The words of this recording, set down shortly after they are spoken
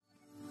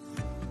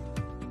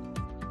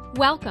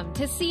Welcome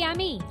to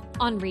CME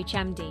on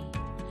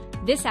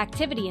ReachMD. This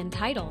activity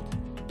entitled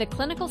The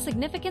Clinical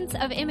Significance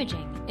of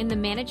Imaging in the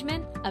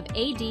Management of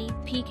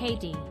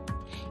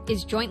ADPKD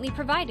is jointly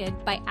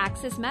provided by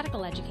Axis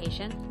Medical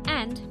Education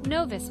and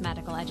Novus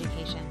Medical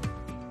Education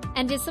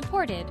and is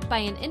supported by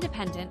an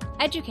independent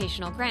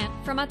educational grant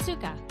from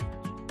Otsuka.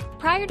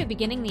 Prior to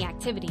beginning the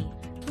activity,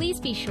 please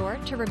be sure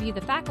to review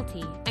the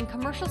faculty and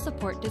commercial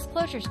support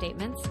disclosure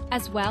statements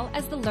as well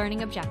as the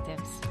learning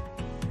objectives.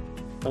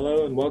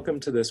 Hello and welcome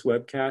to this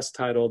webcast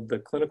titled The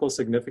Clinical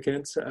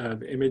Significance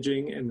of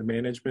Imaging in the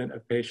Management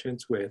of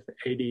Patients with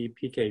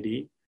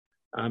ADPKD.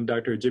 I'm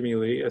Dr. Jimmy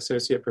Lee,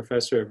 Associate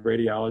Professor of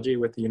Radiology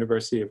with the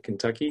University of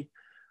Kentucky.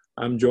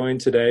 I'm joined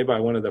today by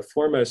one of the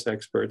foremost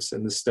experts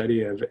in the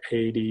study of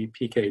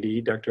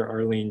ADPKD, Dr.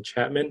 Arlene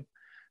Chapman.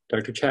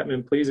 Dr.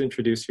 Chapman, please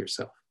introduce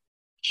yourself.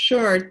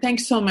 Sure.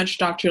 Thanks so much,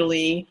 Dr.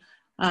 Lee.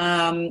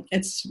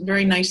 It's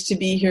very nice to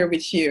be here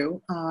with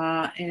you.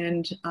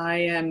 And I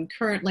am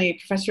currently a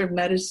professor of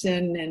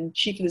medicine and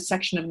chief of the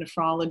section of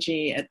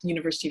nephrology at the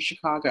University of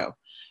Chicago.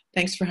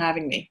 Thanks for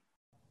having me.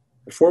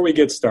 Before we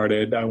get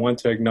started, I want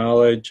to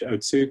acknowledge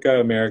Otsuka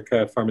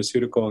America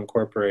Pharmaceutical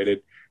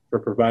Incorporated for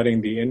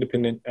providing the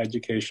independent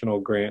educational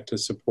grant to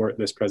support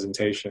this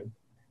presentation.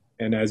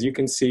 And as you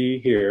can see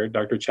here,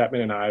 Dr.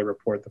 Chapman and I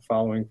report the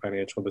following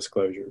financial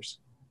disclosures.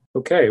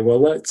 Okay, well,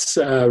 let's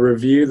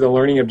review the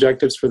learning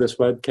objectives for this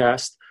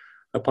webcast.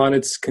 Upon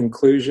its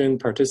conclusion,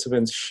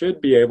 participants should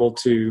be able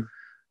to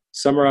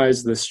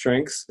summarize the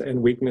strengths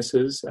and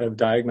weaknesses of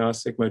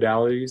diagnostic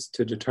modalities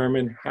to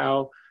determine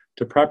how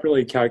to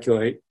properly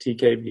calculate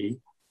TKV,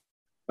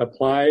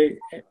 apply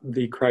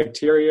the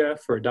criteria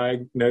for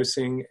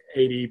diagnosing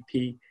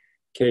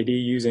ADPKD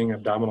using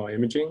abdominal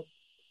imaging,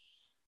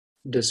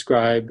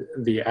 describe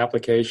the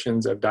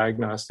applications of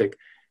diagnostic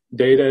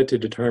data to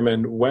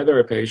determine whether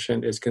a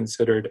patient is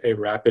considered a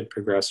rapid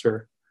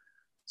progressor,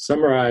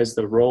 summarize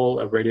the role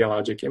of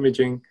radiologic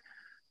imaging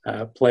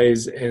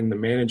plays in the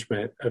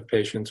management of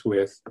patients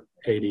with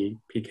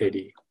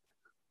ADPKD.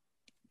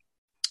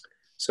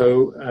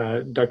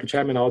 So, Dr.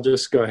 Chapman, I'll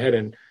just go ahead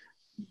and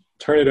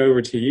turn it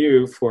over to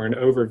you for an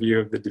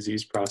overview of the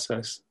disease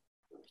process.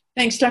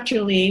 Thanks,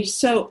 Dr. Lee.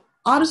 So,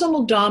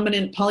 autosomal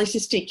dominant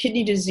polycystic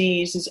kidney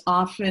disease is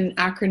often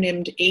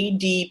acronymed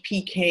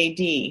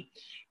ADPKD.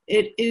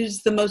 It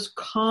is the most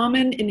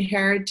common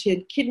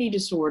inherited kidney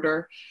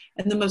disorder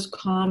and the most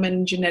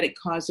common genetic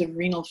cause of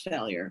renal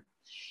failure.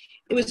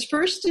 It was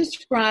first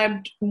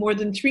described more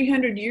than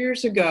 300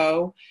 years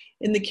ago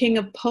in the King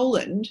of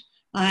Poland,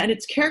 and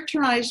it's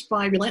characterized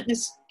by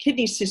relentless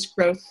kidney cyst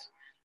growth,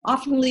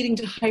 often leading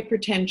to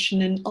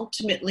hypertension and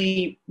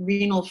ultimately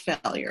renal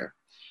failure.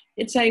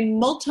 It's a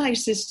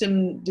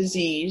multi-system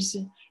disease,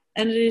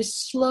 and it is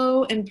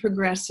slow and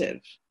progressive.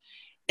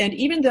 And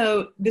even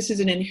though this is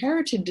an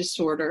inherited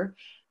disorder,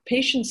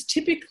 patients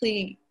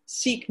typically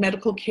seek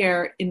medical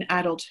care in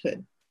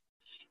adulthood.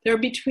 There are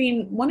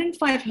between 1 in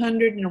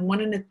 500 and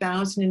 1 in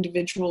 1,000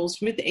 individuals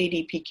with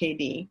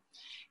ADPKD,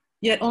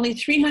 yet only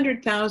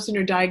 300,000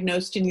 are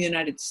diagnosed in the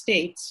United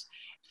States.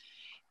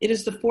 It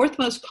is the fourth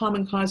most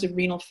common cause of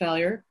renal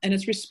failure, and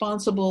it's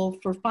responsible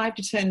for 5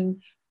 to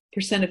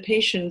 10% of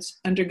patients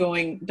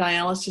undergoing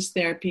dialysis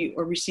therapy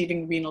or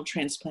receiving renal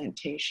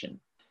transplantation.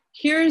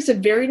 Here is a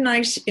very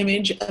nice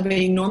image of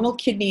a normal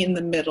kidney in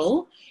the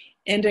middle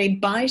and a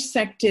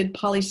bisected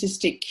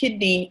polycystic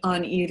kidney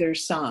on either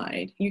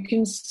side. You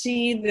can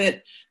see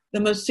that the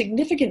most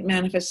significant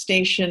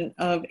manifestation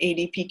of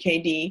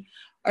ADPKD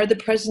are the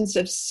presence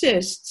of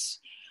cysts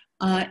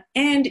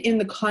and in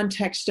the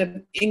context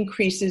of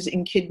increases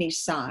in kidney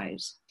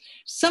size.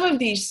 Some of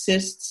these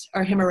cysts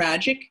are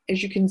hemorrhagic,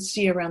 as you can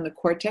see around the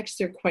cortex.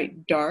 They're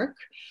quite dark.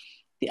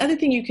 The other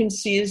thing you can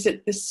see is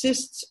that the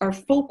cysts are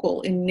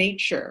focal in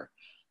nature.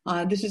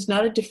 This is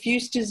not a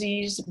diffuse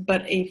disease,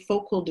 but a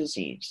focal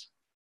disease.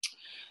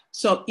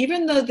 So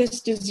even though this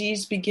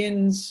disease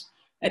begins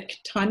at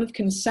time of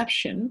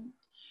conception,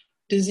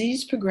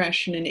 disease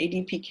progression in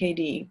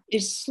ADPKD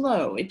is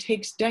slow. It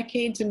takes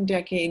decades and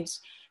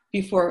decades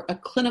before a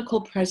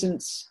clinical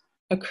presence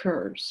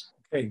occurs.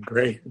 Okay,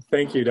 great.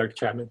 Thank you, Dr.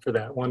 Chapman, for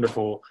that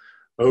wonderful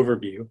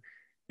overview.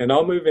 And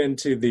I'll move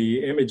into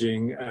the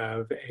imaging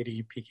of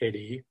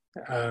ADPKD.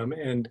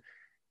 And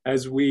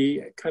as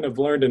we kind of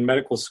learned in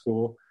medical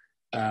school,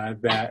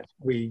 that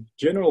we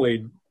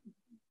generally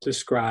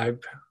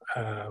describe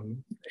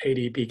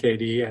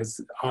ADPKD as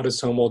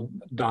autosomal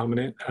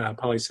dominant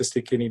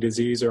polycystic kidney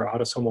disease or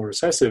autosomal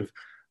recessive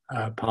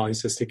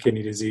polycystic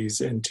kidney disease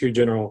in two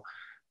general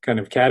kind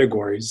of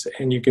categories.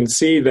 And you can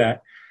see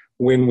that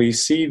when we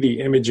see the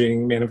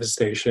imaging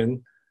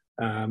manifestation,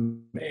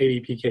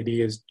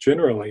 ADPKD is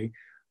generally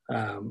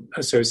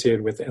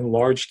associated with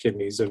enlarged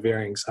kidneys of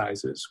varying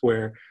sizes,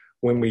 where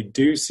when we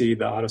do see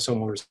the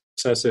autosomal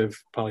recessive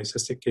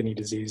polycystic kidney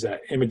disease at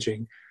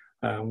imaging,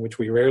 which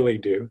we rarely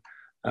do,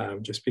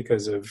 just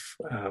because of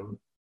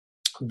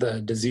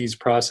the disease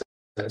process,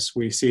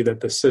 we see that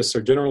the cysts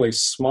are generally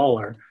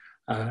smaller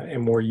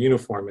and more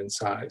uniform in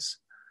size.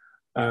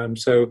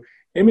 So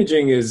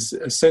Imaging is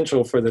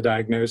essential for the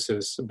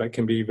diagnosis, but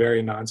can be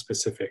very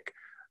nonspecific.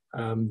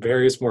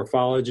 Various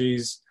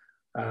morphologies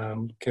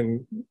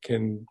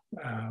can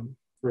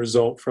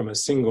result from a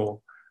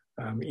single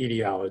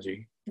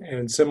etiology,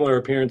 and similar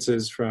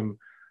appearances from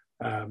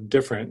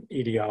different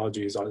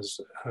etiologies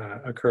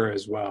occur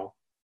as well.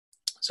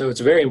 So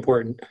it's very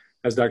important,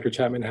 as Dr.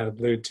 Chapman had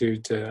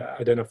alluded to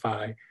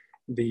identify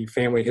the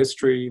family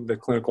history, the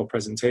clinical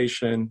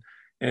presentation,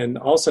 and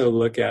also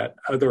look at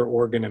other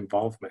organ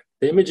involvement.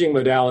 The imaging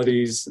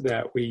modalities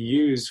that we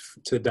use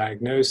to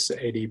diagnose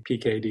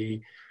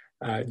ADPKD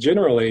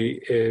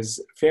generally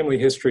is family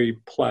history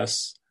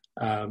plus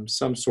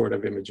some sort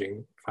of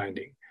imaging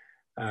finding.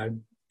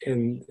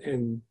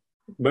 In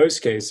most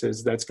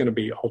cases, that's going to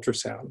be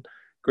ultrasound.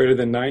 Greater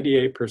than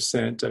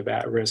 98% of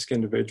at-risk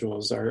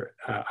individuals are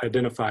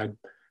identified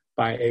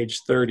by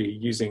age 30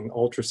 using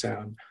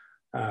ultrasound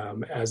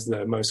as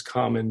the most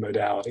common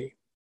modality.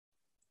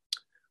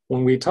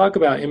 When we talk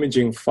about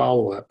imaging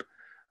follow-up,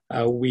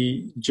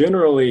 we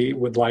generally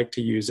would like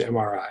to use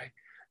MRI.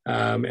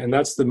 And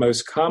that's the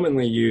most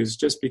commonly used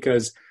just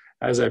because,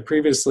 as I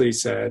previously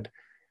said,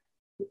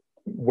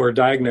 we're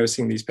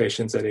diagnosing these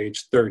patients at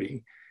age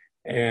 30.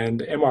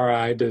 And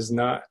MRI does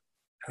not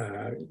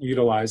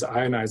utilize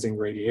ionizing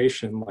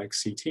radiation like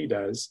CT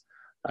does.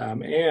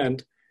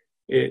 And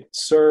it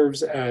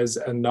serves as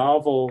a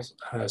novel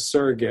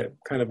surrogate,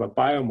 kind of a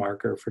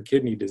biomarker for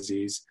kidney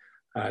disease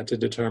to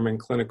determine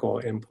clinical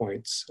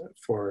endpoints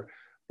for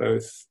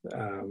both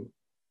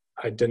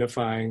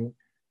identifying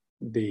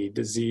the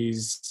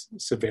disease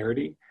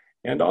severity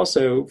and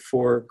also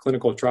for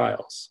clinical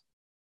trials.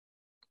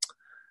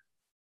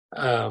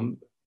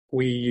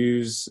 We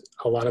use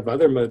a lot of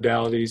other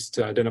modalities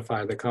to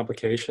identify the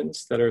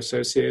complications that are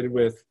associated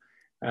with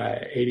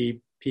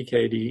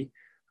ADPKD,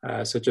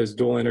 such as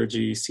dual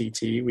energy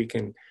CT. We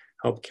can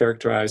help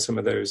characterize some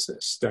of those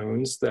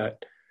stones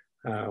that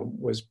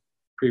was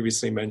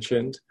previously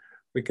mentioned.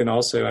 We can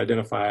also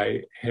identify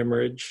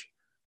hemorrhage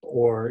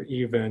or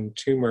even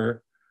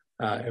tumor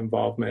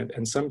involvement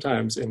and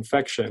sometimes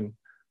infection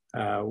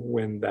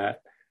when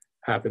that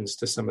happens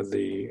to some of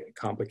the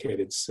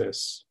complicated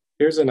cysts.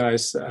 Here's a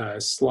nice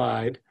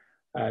slide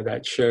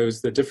that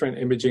shows the different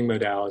imaging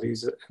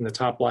modalities. In the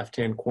top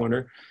left-hand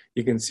corner,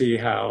 you can see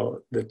how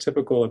the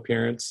typical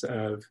appearance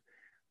of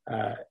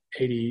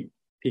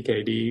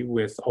ADPKD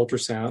with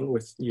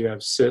ultrasound, you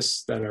have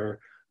cysts that are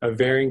of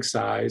varying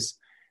size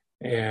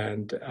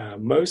and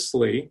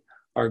mostly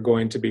are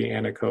going to be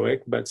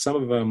anechoic, but some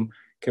of them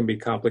can be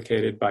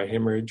complicated by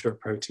hemorrhage or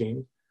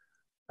protein.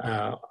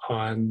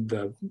 On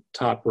the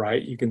top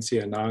right, you can see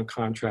a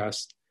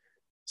non-contrast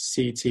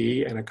CT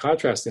and a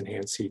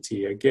contrast-enhanced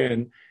CT.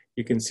 Again,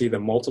 you can see the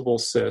multiple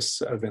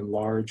cysts of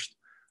enlarged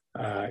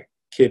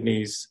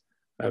kidneys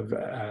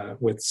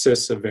with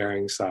cysts of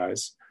varying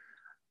size.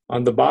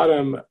 On the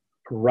bottom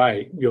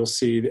right, you'll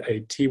see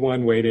a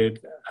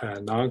T1-weighted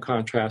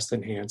non-contrast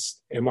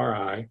enhanced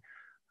MRI.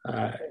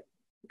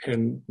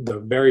 And the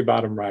very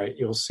bottom right,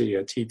 you'll see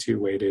a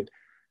T2-weighted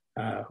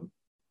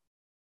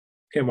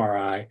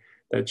MRI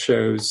that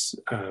shows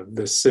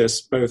the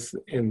cysts both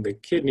in the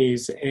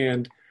kidneys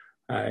and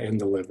in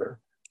the liver.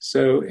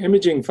 So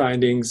imaging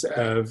findings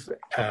of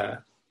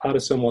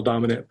autosomal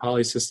dominant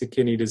polycystic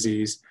kidney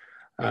disease,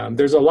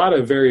 there's a lot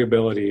of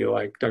variability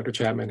like Dr.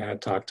 Chapman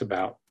had talked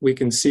about. We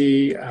can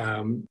see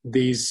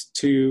these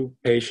two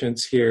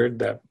patients here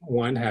that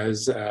one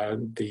has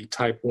the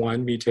type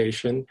 1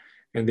 mutation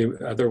and the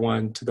other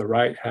one to the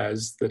right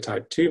has the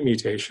type 2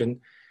 mutation.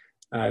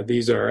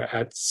 These are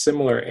at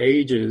similar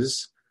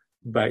ages,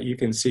 but you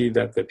can see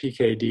that the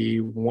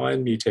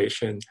PKD1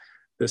 mutation,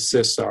 the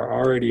cysts are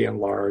already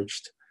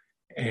enlarged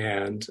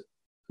and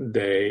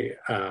the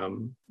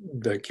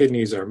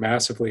kidneys are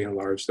massively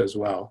enlarged as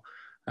well.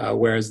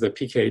 Whereas the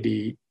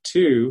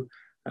PKD2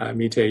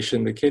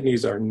 mutation, the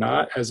kidneys are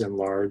not as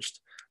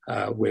enlarged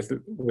with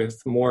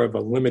more of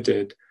a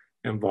limited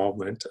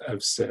involvement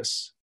of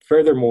cysts.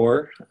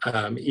 Furthermore,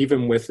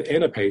 even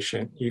within a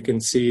patient, you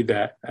can see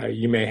that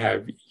you may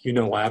have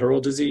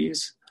unilateral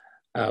disease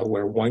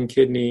where one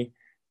kidney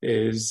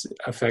is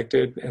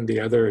affected and the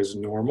other is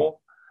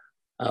normal.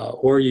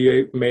 Or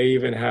you may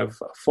even have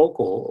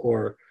focal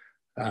or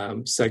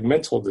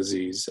segmental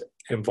disease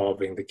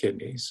involving the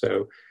kidney.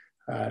 So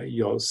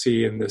you'll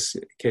see in this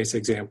case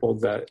example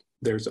that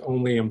there's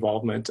only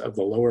involvement of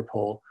the lower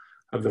pole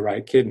of the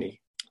right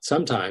kidney.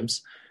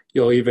 Sometimes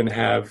you'll even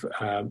have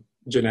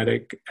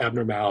genetic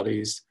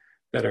abnormalities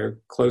that are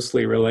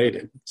closely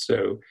related.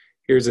 So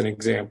here's an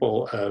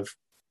example of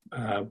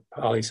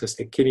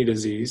polycystic kidney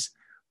disease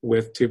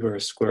with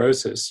tuberous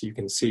sclerosis. You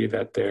can see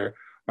that there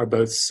are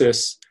both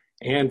cysts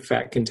and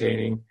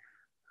fat-containing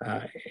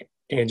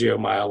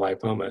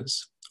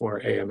angiomyolipomas,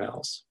 or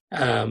AMLs.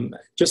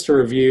 Just to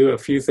review a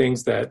few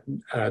things that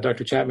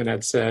Dr. Chapman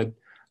had said,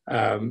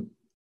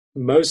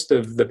 most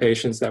of the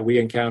patients that we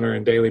encounter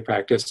in daily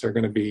practice are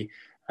going to be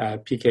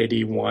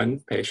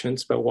PKD1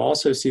 patients, but we'll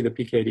also see the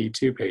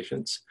PKD2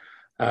 patients.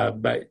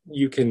 But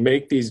you can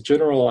make these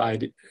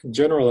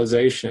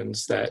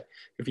generalizations that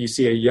if you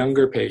see a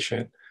younger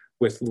patient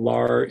with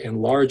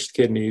enlarged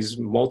kidneys,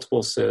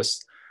 multiple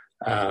cysts,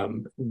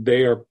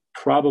 they are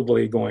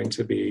probably going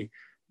to be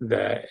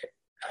the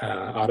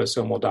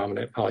autosomal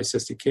dominant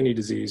polycystic kidney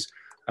disease,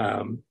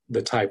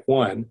 the type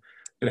 1.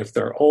 And if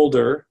they're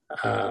older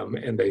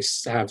and they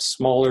have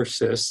smaller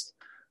cysts,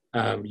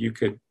 you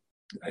could,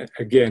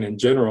 again, in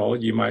general,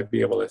 you might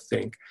be able to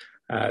think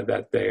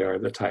that they are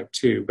the type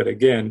 2. But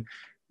again,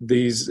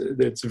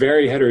 it's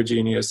very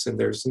heterogeneous, and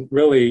there's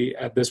really,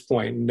 at this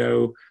point,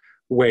 no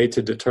way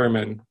to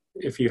determine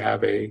if you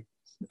have a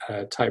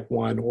type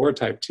 1 or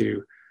type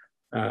 2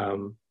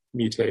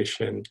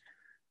 mutation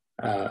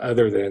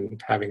other than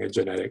having a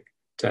genetic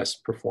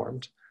test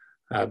performed.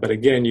 But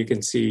again, you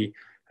can see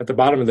at the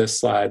bottom of this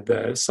slide,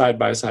 the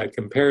side-by-side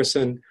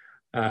comparison.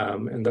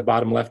 In the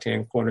bottom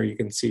left-hand corner, you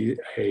can see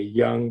a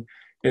young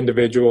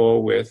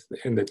individual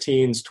in the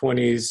teens,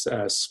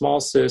 20s, small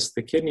cysts.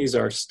 The kidneys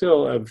are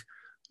still of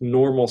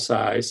normal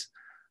size,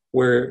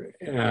 where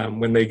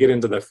when they get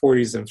into the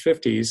 40s and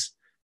 50s,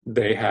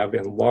 they have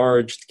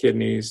enlarged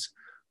kidneys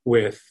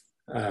with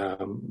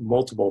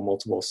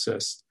multiple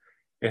cysts.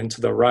 And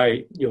to the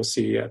right, you'll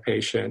see a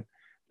patient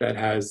that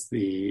has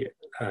the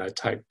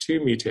type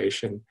 2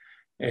 mutation,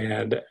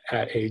 and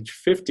at age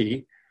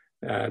 50,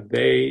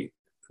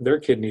 their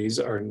kidneys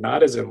are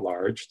not as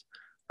enlarged,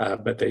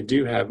 but they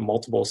do have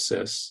multiple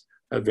cysts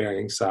of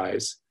varying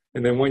size.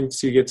 And then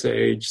once you get to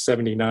age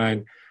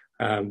 79,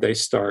 they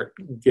start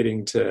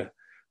getting to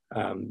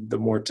the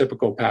more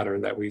typical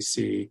pattern that we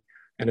see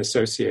and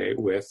associate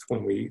with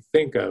when we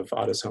think of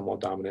autosomal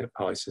dominant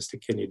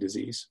polycystic kidney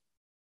disease.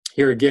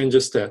 Here again,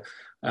 just to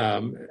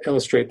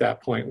illustrate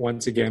that point,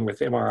 once again with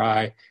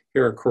MRI,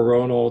 here are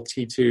coronal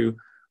T2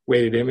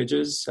 weighted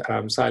images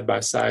side by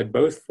side,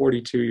 both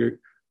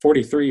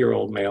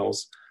 43-year-old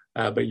males,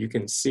 but you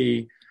can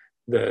see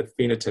the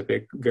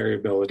phenotypic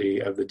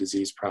variability of the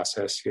disease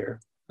process here.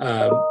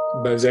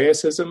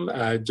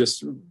 Mosaicism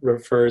just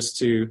refers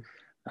to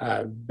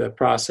the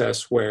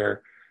process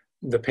where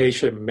the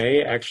patient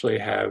may actually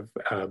have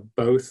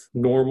both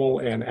normal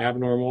and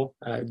abnormal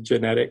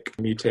genetic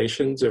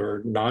mutations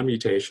or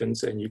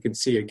non-mutations. And you can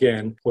see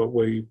again what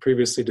we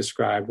previously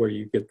described, where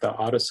you get the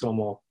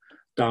autosomal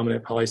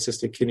dominant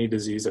polycystic kidney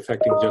disease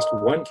affecting just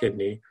one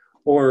kidney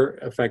or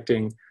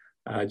affecting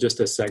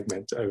just a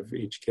segment of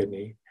each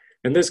kidney.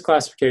 And this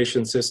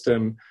classification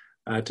system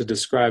to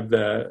describe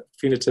the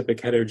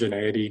phenotypic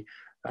heterogeneity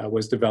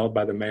was developed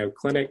by the Mayo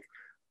Clinic,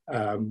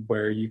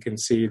 where you can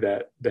see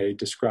that they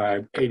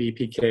describe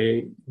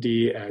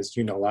ADPKD as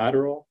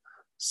unilateral,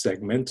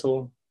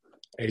 segmental,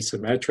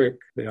 asymmetric.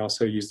 They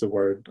also use the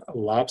word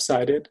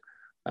lopsided.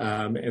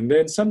 And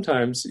then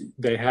sometimes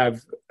they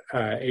have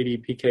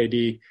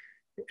ADPKD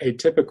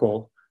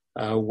atypical,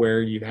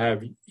 where you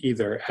have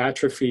either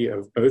atrophy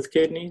of both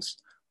kidneys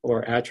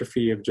or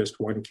atrophy of just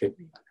one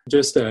kidney.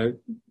 Just a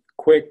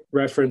quick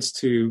reference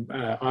to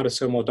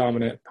autosomal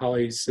dominant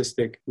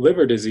polycystic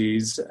liver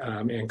disease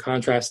and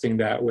contrasting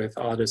that with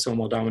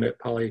autosomal dominant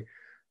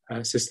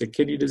polycystic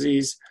kidney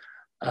disease.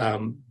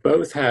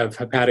 Both have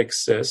hepatic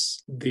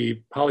cysts.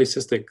 The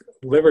polycystic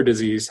liver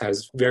disease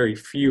has very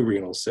few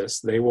renal cysts.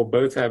 They will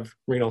both have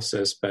renal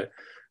cysts, but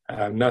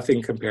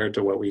nothing compared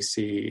to what we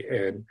see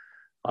in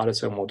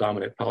autosomal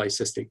dominant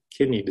polycystic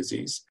kidney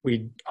disease.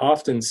 We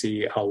often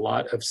see a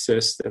lot of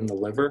cysts in the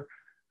liver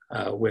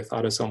with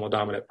autosomal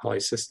dominant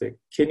polycystic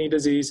kidney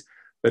disease,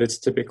 but it's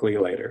typically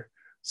later.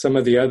 Some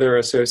of the other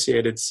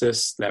associated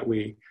cysts that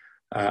we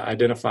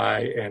identify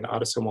in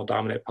autosomal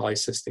dominant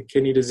polycystic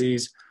kidney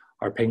disease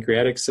are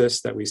pancreatic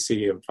cysts that we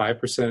see in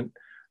 5%.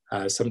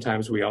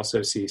 Sometimes we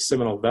also see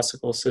seminal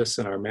vesicle cysts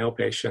in our male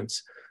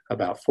patients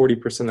about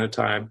 40% of the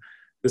time.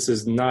 This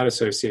is not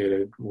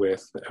associated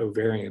with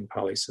ovarian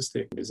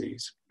polycystic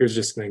disease. Here's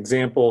just an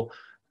example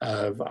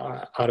of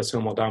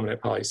autosomal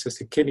dominant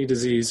polycystic kidney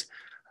disease.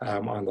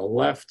 On the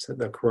left,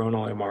 the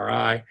coronal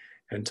MRI,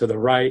 and to the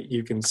right,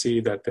 you can see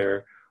that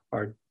there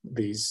are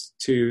these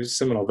two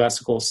seminal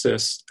vesicle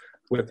cysts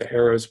with the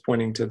arrows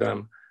pointing to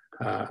them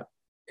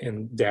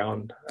and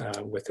down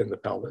within the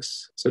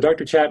pelvis. So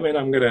Dr. Chapman,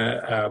 I'm going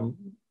to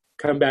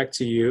come back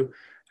to you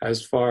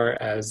as far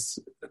as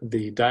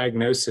the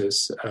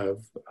diagnosis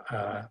of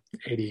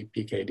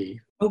ADPKD.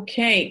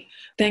 Okay,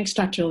 thanks,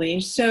 Dr. Lee.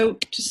 So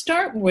to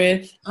start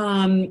with,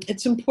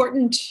 it's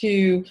important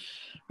to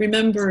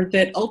remember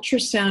that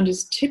ultrasound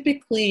is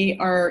typically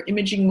our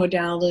imaging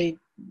modality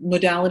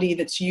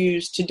that's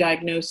used to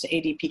diagnose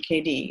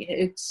ADPKD.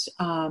 It's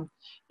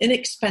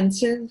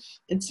inexpensive,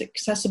 it's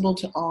accessible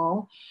to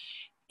all,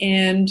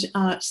 and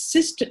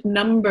cyst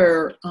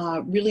number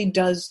really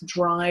does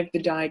drive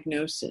the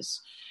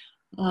diagnosis.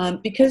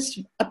 Because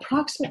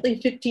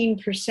approximately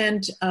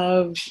 15%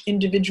 of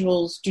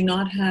individuals do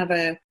not have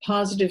a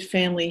positive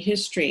family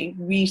history,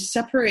 we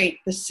separate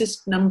the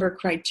cyst number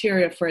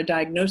criteria for a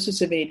diagnosis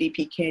of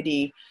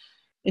ADPKD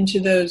into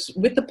those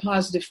with a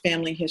positive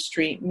family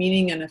history,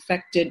 meaning an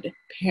affected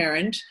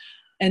parent,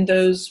 and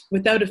those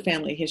without a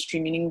family history,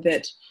 meaning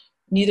that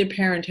neither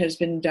parent has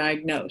been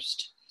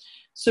diagnosed.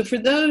 So for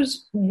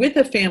those with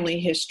a family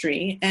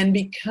history, and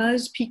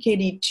because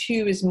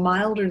PKD2 is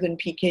milder than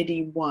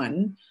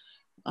PKD1,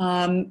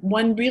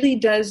 one really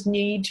does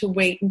need to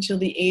wait until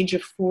the age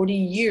of 40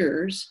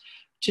 years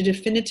to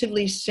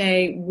definitively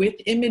say with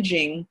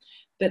imaging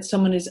that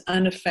someone is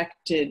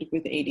unaffected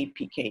with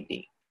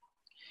ADPKD.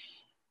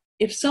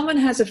 If someone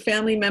has a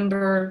family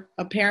member,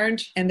 a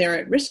parent, and they're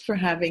at risk for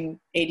having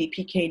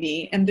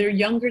ADPKD, and they're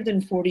younger than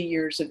 40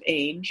 years of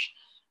age,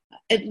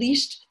 at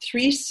least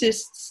 3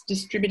 cysts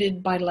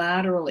distributed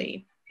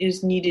bilaterally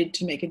is needed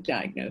to make a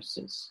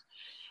diagnosis.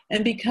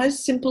 And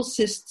because simple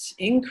cysts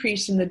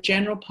increase in the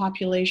general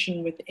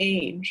population with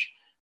age,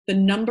 the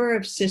number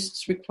of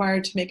cysts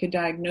required to make a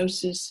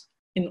diagnosis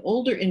in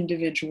older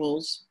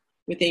individuals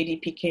with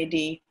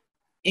ADPKD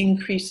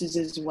increases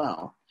as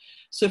well.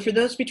 So for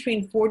those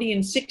between 40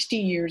 and 60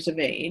 years of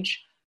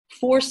age,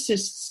 4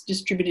 cysts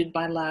distributed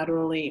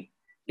bilaterally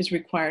is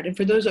required. And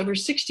for those over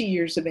 60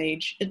 years of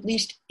age, at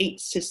least 8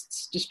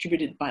 cysts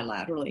distributed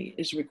bilaterally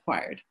is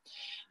required.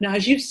 Now,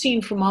 as you've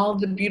seen from all of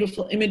the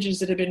beautiful images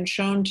that have been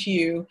shown to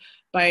you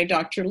by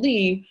Dr.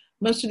 Lee,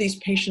 most of these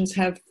patients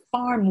have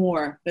far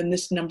more than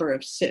this number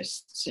of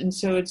cysts. And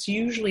so it's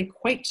usually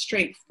quite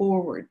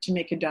straightforward to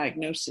make a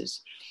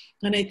diagnosis.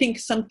 And I think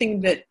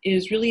something that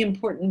is really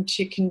important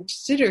to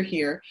consider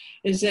here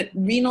is that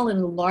renal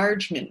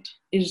enlargement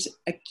is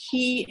a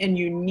key and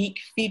unique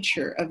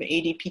feature of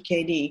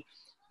ADPKD,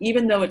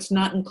 even though it's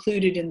not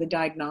included in the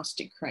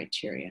diagnostic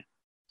criteria.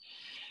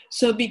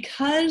 So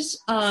because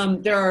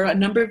there are a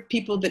number of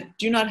people that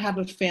do not have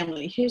a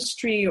family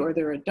history or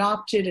they're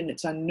adopted and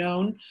it's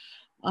unknown,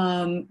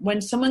 when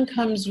someone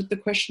comes with the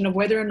question of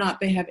whether or not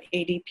they have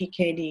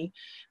ADPKD,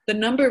 the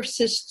number of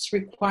cysts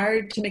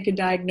required to make a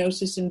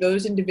diagnosis in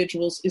those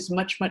individuals is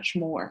much, much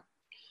more.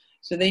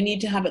 So they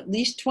need to have at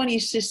least 20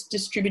 cysts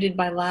distributed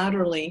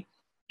bilaterally,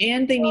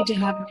 and they need to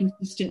have a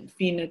consistent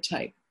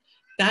phenotype.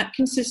 That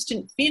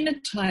consistent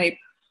phenotype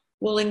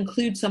will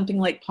include something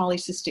like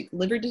polycystic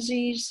liver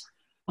disease,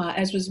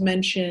 as was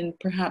mentioned,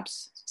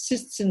 perhaps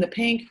cysts in the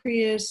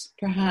pancreas,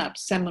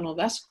 perhaps seminal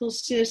vesicle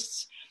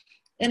cysts.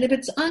 And if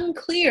it's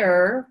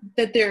unclear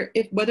that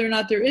whether or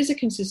not there is a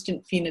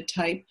consistent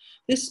phenotype,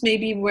 this may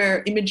be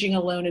where imaging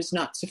alone is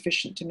not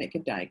sufficient to make a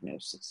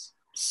diagnosis.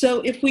 So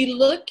if we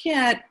look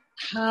at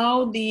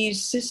how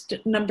these cyst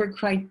number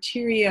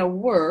criteria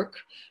work,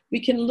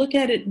 we can look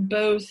at it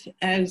both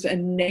as a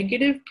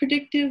negative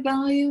predictive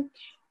value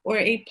or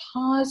a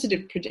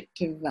positive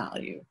predictive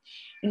value.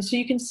 And so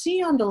you can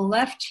see on the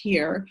left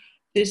here,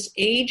 this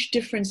age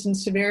difference in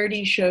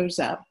severity shows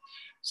up,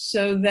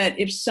 so that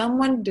if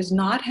someone does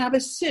not have a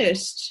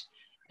cyst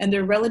and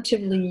they're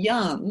relatively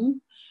young,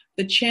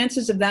 the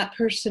chances of that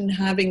person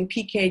having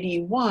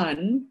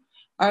PKD1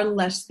 are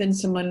less than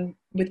someone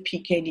with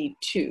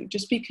PKD2,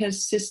 just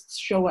because cysts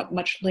show up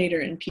much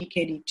later in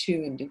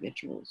PKD2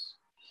 individuals.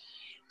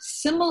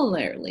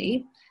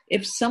 Similarly,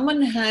 if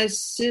someone has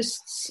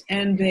cysts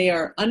and they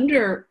are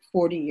under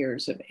 40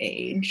 years of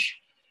age,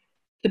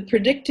 the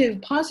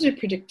positive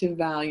predictive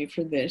value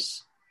for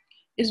this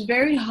is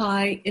very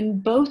high in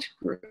both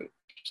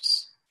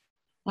groups.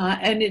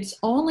 And it's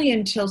only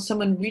until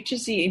someone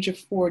reaches the age of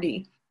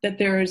 40 that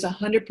there is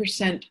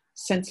 100%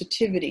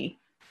 sensitivity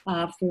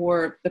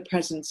for the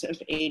presence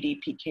of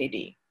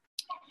ADPKD.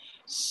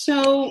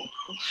 So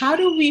how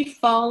do we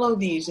follow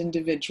these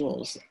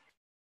individuals?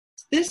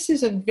 This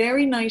is a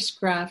very nice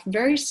graph,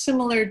 very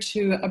similar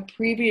to a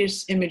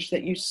previous image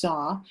that you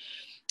saw.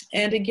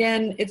 And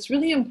again, it's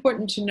really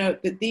important to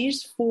note that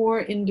these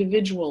 4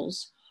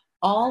 individuals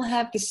all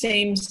have the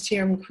same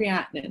serum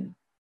creatinine.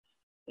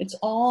 It's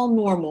all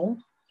normal.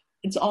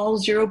 It's all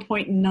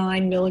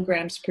 0.9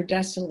 milligrams per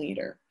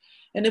deciliter.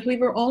 And if we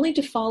were only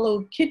to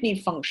follow kidney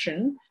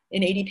function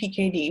in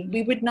ADPKD,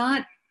 we would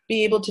not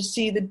be able to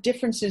see the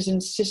differences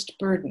in cyst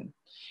burden.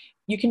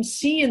 You can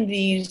see in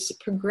these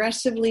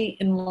progressively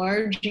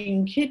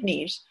enlarging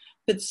kidneys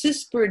that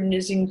cyst burden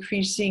is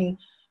increasing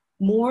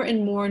more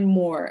and more and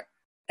more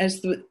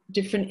as the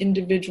different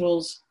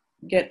individuals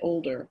get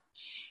older.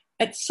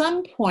 At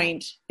some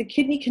point, the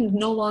kidney can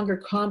no longer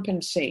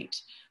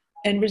compensate,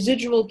 and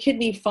residual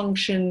kidney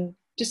function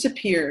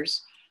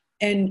disappears,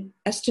 and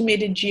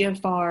estimated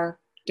GFR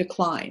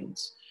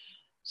declines.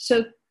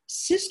 So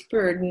cyst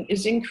burden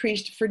is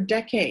increased for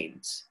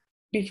decades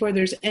before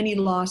there's any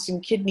loss in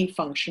kidney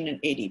function in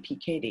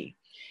ADPKD.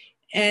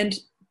 And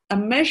a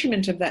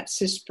measurement of that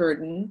cyst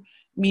burden,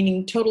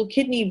 meaning total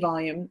kidney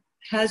volume,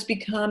 has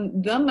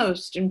become the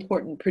most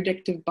important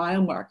predictive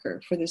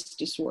biomarker for this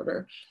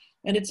disorder.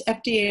 And it's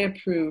FDA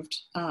approved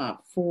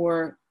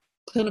for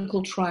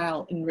clinical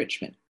trial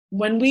enrichment.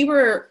 When we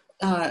were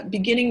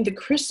beginning the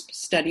CRISP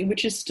study,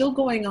 which is still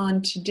going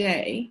on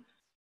today,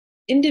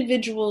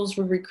 individuals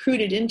were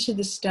recruited into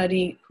the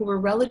study who were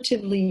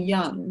relatively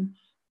young,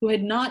 who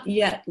had not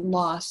yet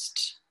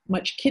lost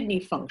much kidney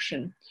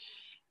function.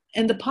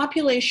 And the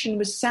population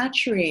was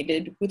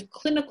saturated with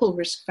clinical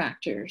risk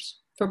factors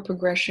for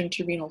progression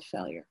to renal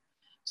failure.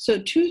 So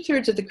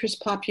 2/3 of the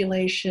CRISP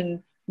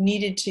population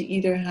needed to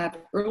either have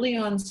early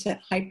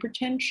onset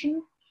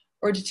hypertension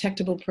or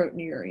detectable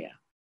proteinuria.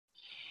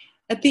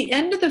 At the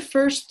end of the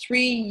first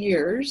 3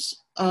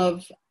 years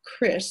of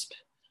CRISP,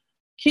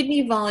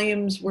 kidney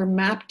volumes were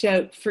mapped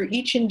out for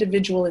each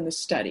individual in the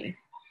study.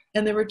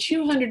 And there were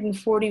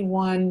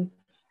 241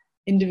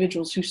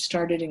 individuals who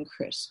started in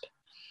CRISP.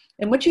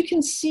 And what you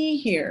can see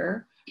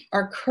here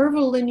are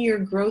curvilinear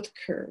growth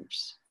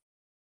curves,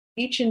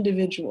 each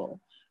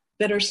individual,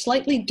 that are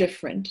slightly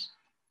different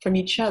from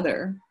each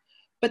other,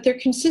 but they're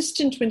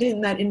consistent within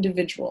that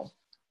individual.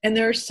 And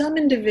there are some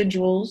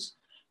individuals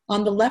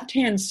on the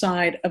left-hand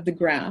side of the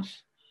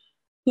graph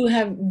who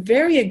have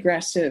very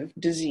aggressive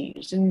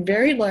disease and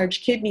very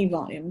large kidney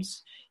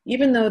volumes,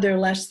 even though they're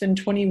less than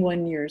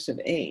 21 years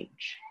of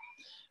age.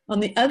 On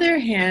the other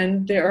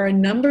hand, there are a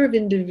number of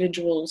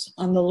individuals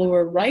on the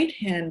lower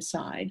right-hand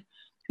side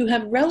who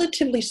have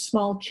relatively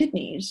small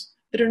kidneys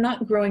that are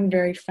not growing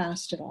very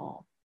fast at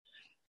all.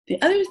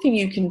 The other thing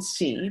you can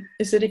see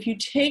is that if you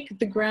take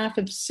the graph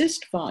of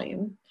cyst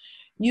volume,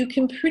 you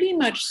can pretty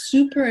much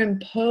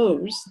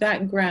superimpose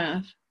that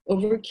graph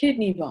over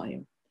kidney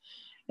volume.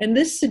 And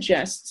this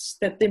suggests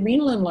that the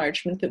renal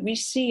enlargement that we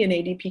see in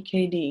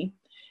ADPKD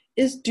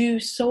is due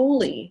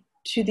solely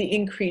to the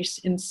increase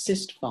in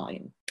cyst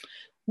volume.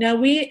 Now,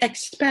 we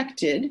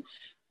expected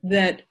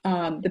that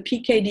the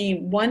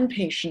PKD1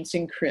 patients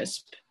in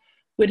CRISP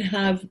would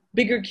have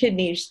bigger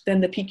kidneys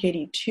than the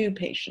PKD2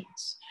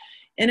 patients.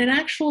 And in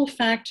actual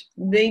fact,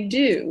 they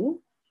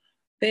do.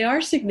 They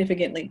are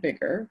significantly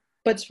bigger,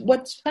 but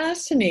what's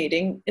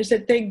fascinating is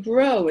that they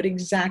grow at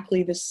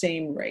exactly the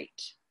same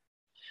rate.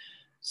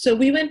 So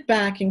we went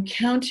back and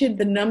counted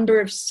the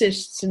number of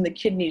cysts in the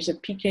kidneys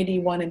of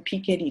PKD1 and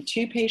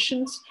PKD2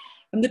 patients.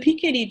 And the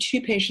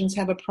PKD2 patients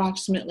have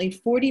approximately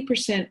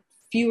 40%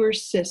 fewer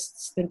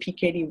cysts than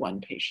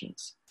PKD1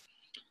 patients.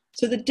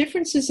 So the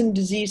differences in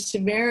disease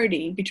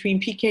severity between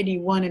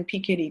PKD1 and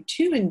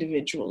PKD2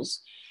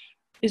 individuals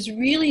is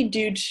really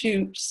due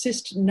to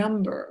cyst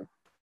number,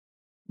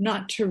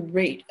 not to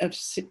rate of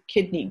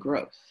kidney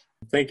growth.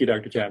 Thank you,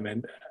 Dr.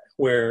 Chapman.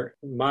 Where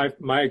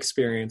my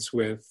experience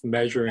with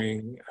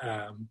measuring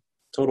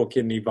total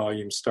kidney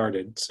volume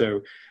started.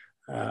 So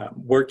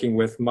working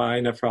with my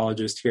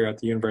nephrologist here at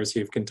the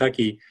University of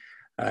Kentucky,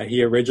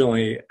 he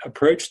originally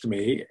approached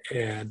me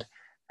and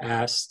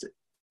asked,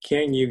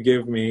 can you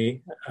give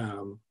me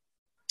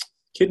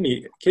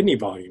kidney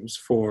volumes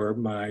for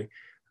my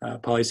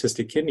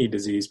polycystic kidney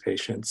disease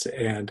patients?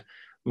 And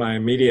my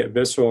immediate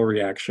visceral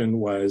reaction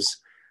was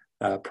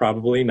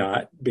probably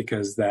not,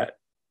 because that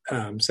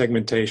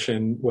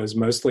segmentation was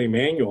mostly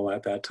manual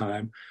at that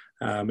time,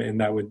 and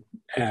that would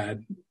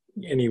add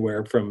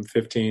anywhere from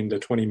 15 to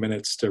 20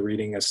 minutes to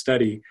reading a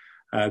study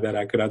that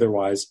I could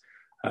otherwise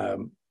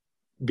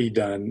be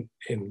done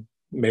in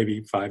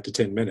maybe 5 to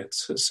 10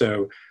 minutes.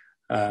 So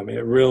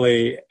it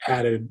really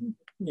added,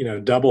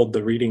 doubled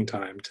the reading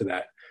time to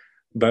that.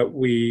 But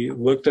we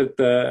looked at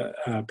the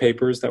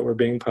papers that were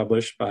being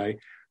published by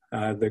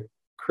the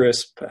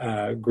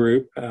CRISP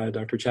group,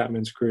 Dr.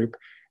 Chapman's group,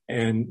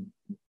 and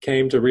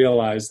came to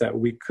realize that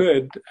we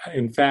could,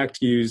 in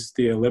fact, use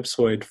the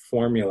ellipsoid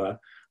formula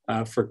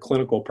for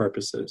clinical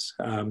purposes.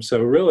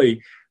 So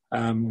really,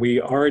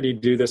 we already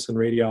do this in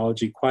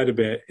radiology quite a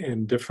bit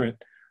in different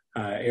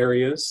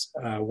areas.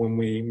 When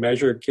we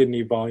measure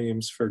kidney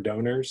volumes for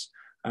donors,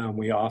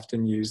 we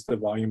often use the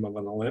volume of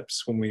an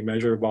ellipse. When we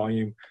measure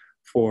volume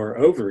for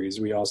ovaries,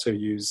 we also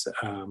use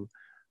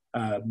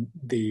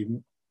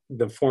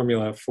the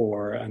formula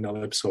for an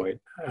ellipsoid.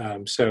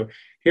 So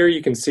here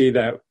you can see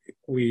that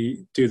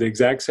we do the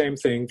exact same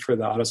thing for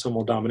the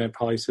autosomal dominant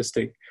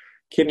polycystic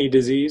kidney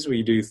disease.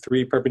 We do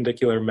 3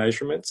 perpendicular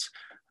measurements.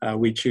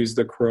 We choose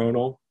the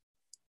coronal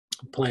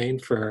plane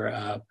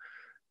for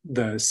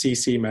the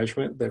CC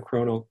measurement, the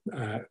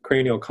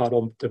cranial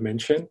caudal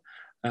dimension.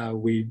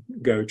 We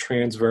go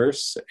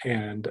transverse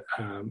and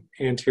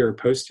anterior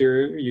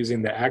posterior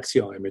using the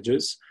axial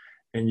images.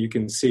 And you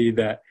can see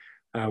that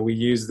we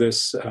use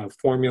this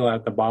formula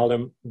at the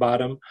bottom,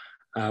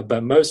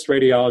 but most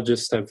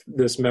radiologists have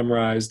this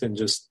memorized and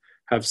just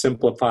have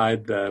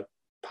simplified the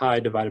pi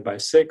divided by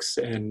 6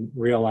 and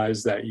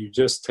realize that you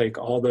just take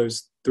all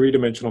those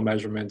 3-dimensional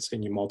measurements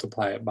and you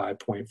multiply it by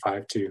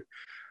 0.52.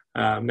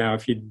 Now,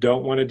 if you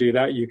don't want to do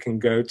that, you can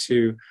go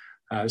to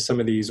some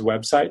of these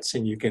websites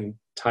and you can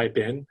type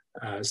in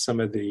some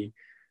of the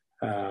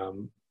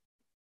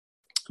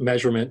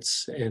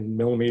measurements in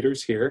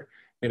millimeters here,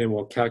 and it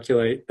will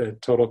calculate the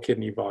total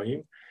kidney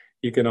volume.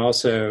 You can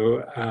also,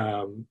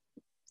 and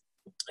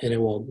it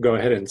will go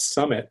ahead and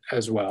sum it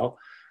as well.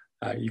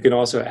 You can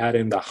also add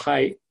in the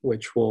height,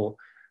 which will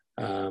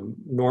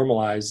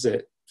normalize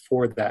it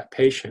for that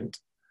patient.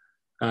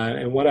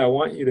 And what I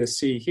want you to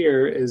see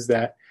here is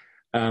that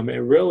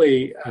it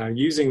really,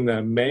 using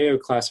the Mayo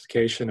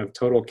classification of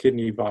total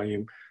kidney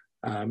volume,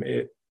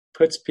 it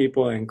puts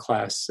people in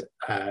class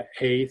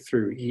A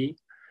through E.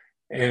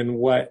 And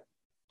what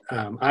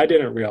I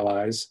didn't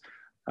realize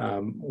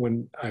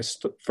when I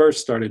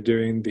first started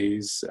doing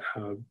these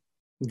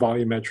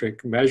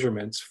volumetric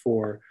measurements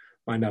for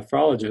my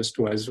nephrologist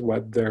was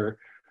what their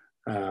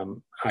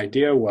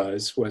idea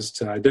was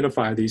to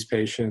identify these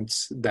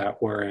patients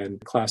that were in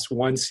class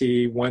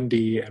 1C,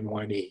 1D, and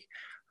 1E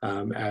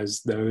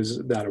as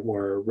those that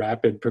were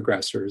rapid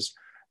progressors,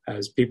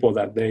 as people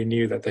that they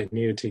knew that they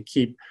needed to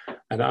keep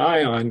an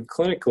eye on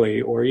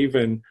clinically or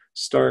even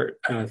start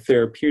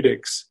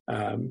therapeutics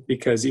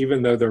because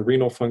even though their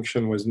renal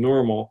function was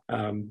normal,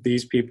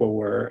 these people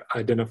were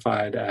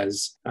identified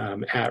as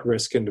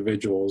at-risk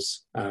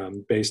individuals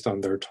based on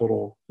their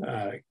total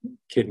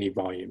kidney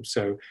volume.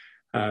 So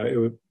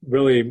it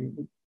really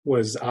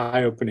was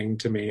eye-opening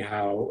to me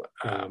how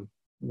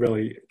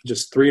really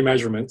just 3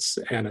 measurements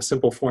and a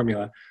simple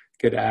formula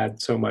could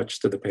add so much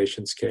to the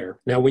patient's care.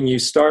 Now, when you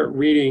start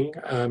reading,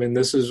 and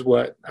this is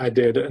what I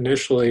did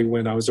initially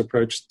when I was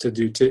approached to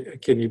do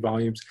kidney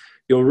volumes,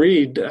 you'll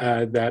read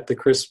that the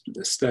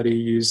CRISP study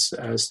used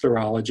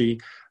serology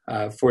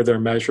for their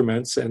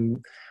measurements,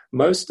 and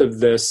most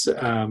of this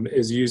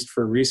is used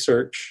for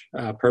research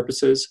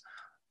purposes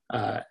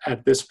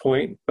at this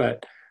point,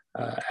 but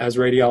as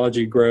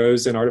radiology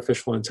grows in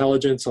artificial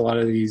intelligence, a lot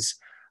of these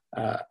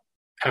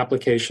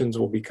applications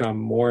will become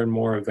more and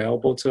more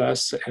available to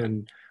us,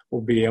 and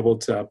we'll be able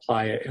to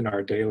apply it in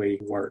our daily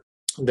work.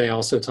 They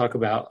also talk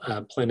about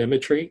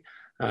planimetry.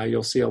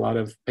 You'll see a lot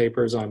of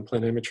papers on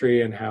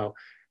planimetry and how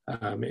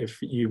if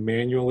you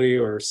manually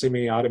or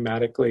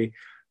semi-automatically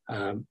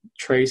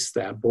trace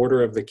that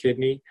border of the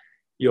kidney,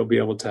 you'll be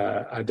able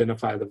to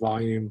identify the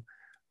volume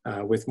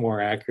with more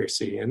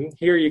accuracy. And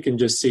here you can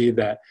just see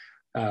that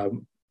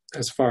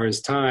as far as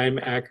time,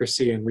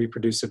 accuracy, and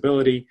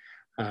reproducibility,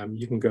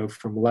 you can go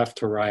from left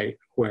to right,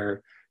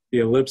 where the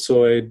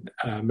ellipsoid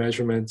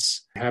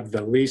measurements have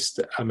the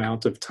least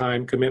amount of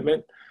time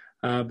commitment,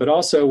 but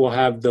also will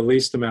have the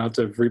least amount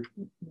of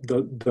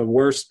the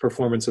worst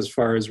performance as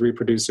far as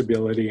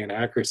reproducibility and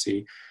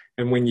accuracy.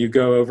 And when you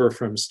go over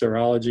from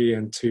serology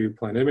into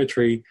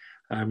planimetry,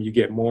 you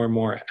get more and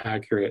more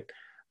accurate,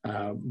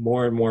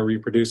 more and more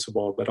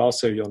reproducible, but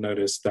also you'll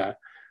notice that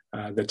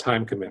the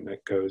time commitment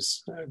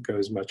goes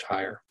much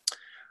higher.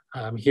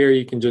 Here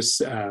you can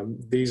just,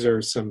 these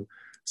are some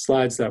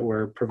slides that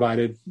were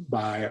provided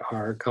by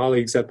our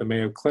colleagues at the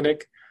Mayo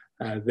Clinic.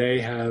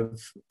 They have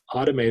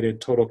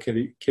automated total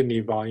kidney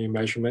volume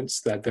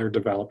measurements that they're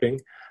developing.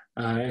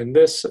 And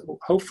this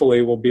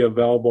hopefully will be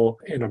available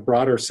in a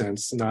broader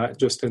sense, not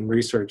just in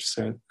research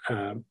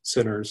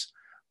centers,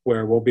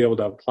 where we'll be able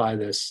to apply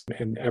this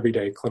in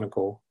everyday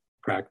clinical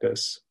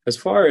practice. As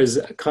far as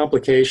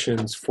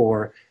complications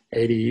for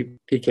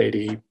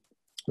ADPKD,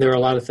 there are a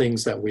lot of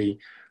things that we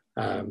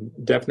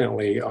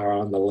definitely are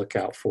on the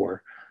lookout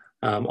for.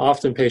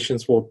 Often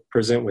patients will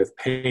present with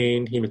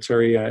pain,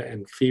 hematuria,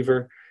 and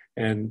fever,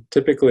 and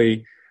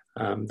typically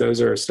those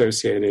are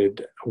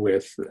associated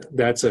with,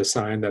 that's a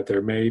sign that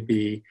there may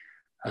be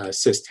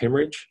cyst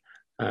hemorrhage.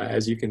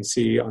 As you can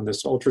see on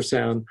this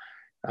ultrasound,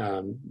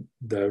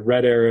 the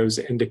red arrows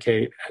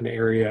indicate an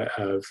area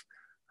of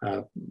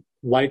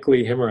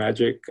likely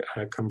hemorrhagic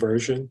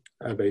conversion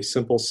of a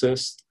simple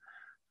cyst.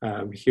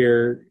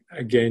 Here,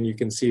 again, you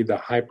can see the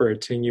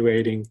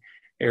hyperattenuating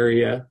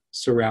area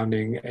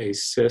surrounding a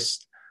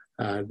cyst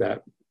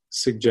that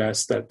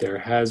suggests that there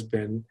has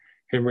been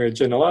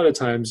hemorrhage. And a lot of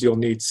times you'll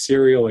need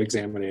serial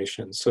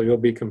examinations. So you'll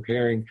be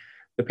comparing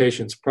the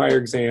patient's prior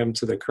exam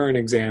to the current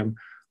exam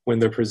when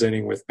they're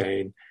presenting with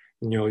pain.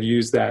 And you'll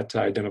use that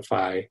to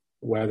identify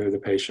whether the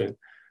patient,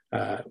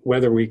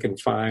 whether we can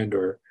find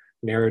or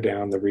narrow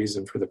down the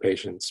reason for the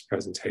patient's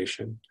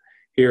presentation.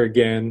 Here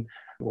again,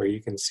 where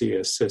you can see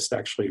a cyst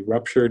actually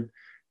ruptured,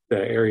 the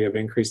area of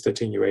increased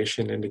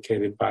attenuation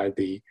indicated by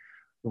the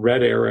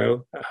red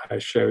arrow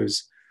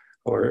shows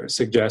or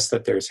suggests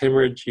that there's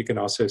hemorrhage. You can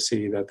also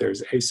see that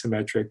there's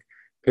asymmetric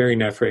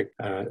perinephric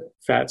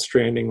fat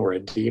stranding or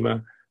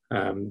edema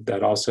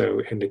that also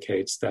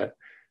indicates that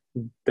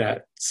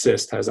that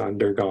cyst has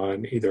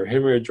undergone either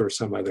hemorrhage or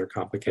some other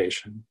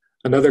complication.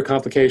 Another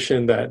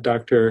complication that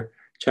Dr.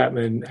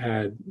 Chapman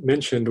had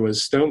mentioned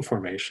was stone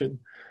formation.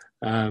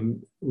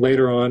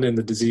 Later on in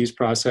the disease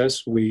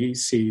process, we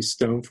see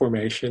stone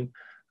formation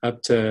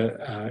up to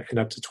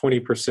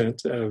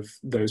 20% of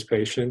those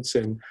patients.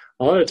 And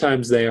a lot of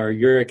times they are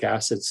uric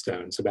acid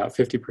stones, about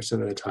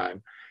 50% of the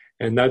time.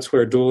 And that's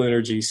where dual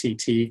energy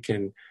CT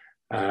can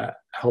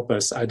help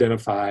us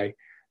identify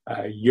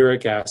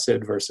uric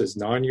acid versus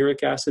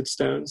non-uric acid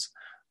stones.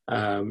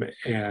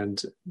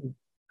 And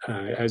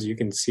as you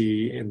can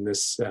see in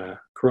this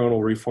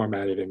coronal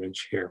reformatted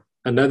image here.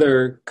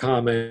 Another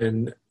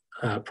common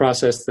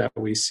process that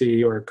we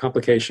see or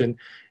complication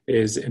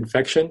is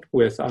infection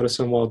with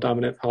autosomal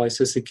dominant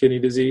polycystic kidney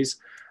disease.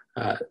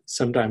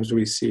 Sometimes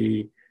we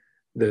see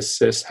the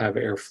cysts have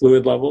air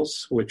fluid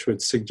levels, which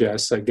would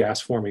suggest a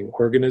gas-forming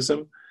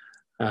organism.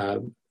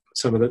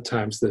 Some of the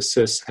times the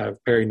cysts have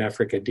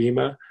perinephric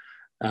edema.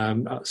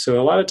 So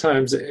a lot of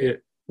times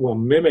it will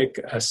mimic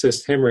a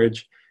cyst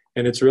hemorrhage,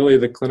 and it's really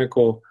the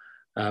clinical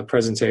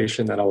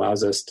presentation that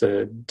allows us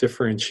to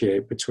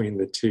differentiate between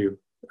the two.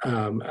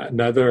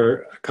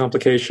 Another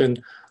complication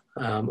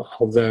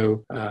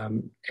Although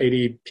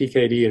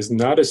ADPKD is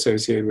not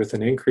associated with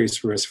an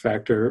increased risk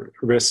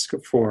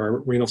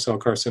for renal cell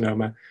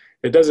carcinoma,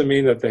 it doesn't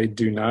mean that they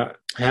do not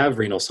have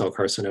renal cell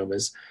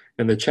carcinomas.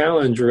 And the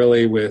challenge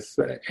really with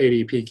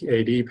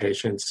ADPKD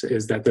patients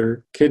is that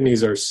their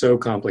kidneys are so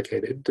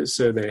complicated.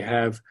 So they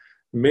have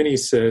many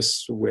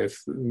cysts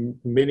with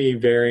many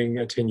varying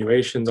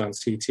attenuations on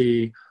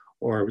CT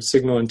or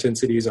signal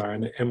intensities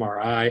on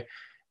MRI.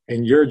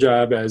 And your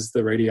job as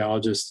the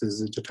radiologist is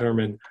to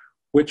determine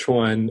which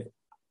one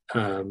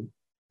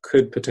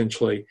could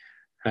potentially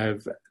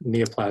have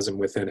neoplasm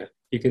within it.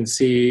 You can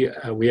see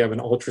we have an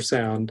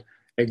ultrasound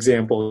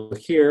example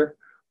here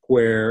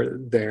where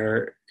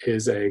there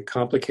is a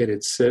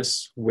complicated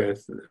cyst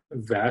with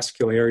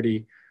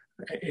vascularity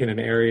in an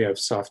area of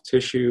soft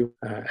tissue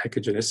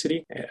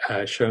echogenicity,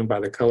 shown by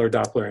the color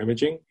Doppler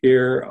imaging.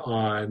 Here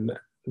on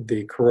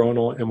the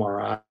coronal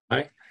MRI,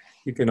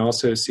 you can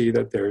also see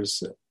that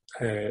there's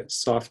a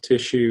soft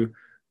tissue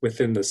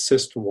within the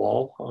cyst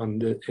wall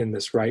in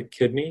this right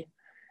kidney.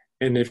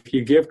 And if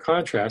you give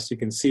contrast, you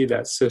can see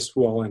that cyst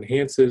wall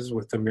enhances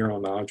with the mural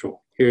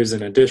nodule. Here's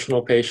an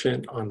additional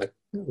patient on the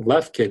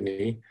left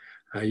kidney.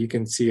 You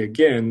can see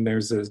again,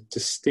 there's a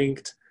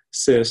distinct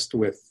cyst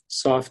with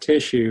soft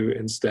tissue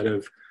instead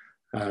of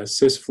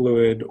cyst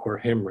fluid or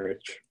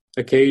hemorrhage.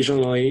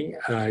 Occasionally,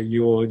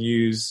 you will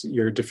use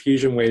your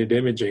diffusion-weighted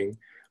imaging,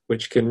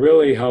 which can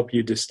really help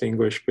you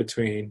distinguish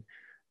between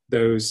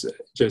those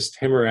just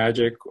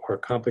hemorrhagic or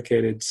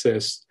complicated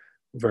cysts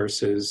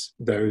versus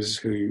those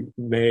who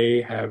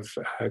may have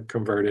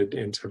converted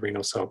into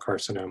renal cell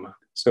carcinoma.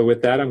 So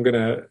with that, I'm going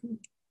to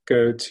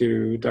go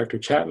to Dr.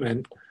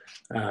 Chapman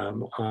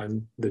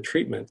on the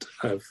treatment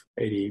of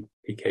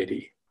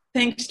ADPKD.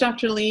 Thanks,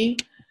 Dr. Lee.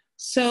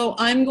 So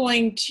I'm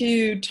going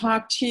to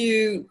talk to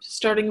you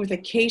starting with a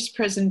case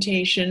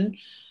presentation,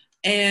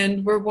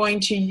 and we're going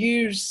to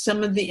use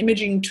some of the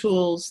imaging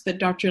tools that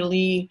Dr.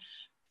 Lee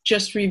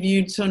just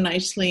reviewed so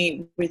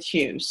nicely with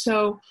you.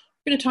 So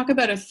we're going to talk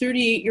about a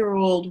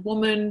 38-year-old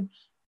woman.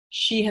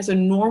 She has a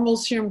normal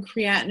serum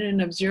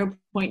creatinine of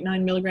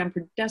 0.9 milligram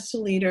per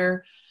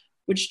deciliter,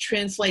 which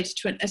translates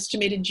to an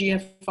estimated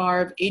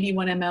GFR of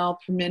 81 ml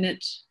per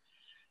minute.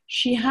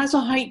 She has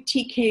a height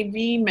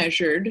TKV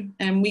measured,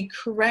 and we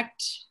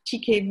correct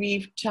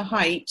TKV to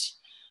height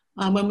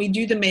when we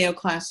do the Mayo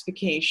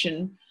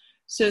classification,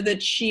 so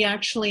that she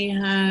actually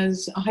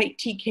has a height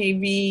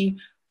TKV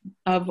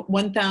of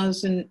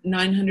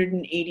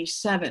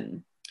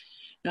 1,987.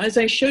 Now, as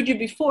I showed you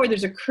before,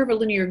 there's a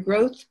curvilinear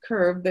growth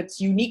curve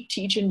that's unique to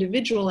each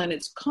individual, and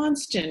it's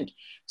constant.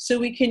 So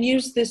we can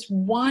use this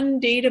one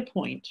data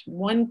point,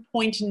 one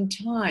point in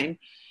time,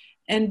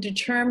 and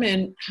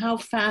determine how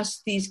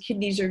fast these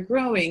kidneys are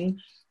growing,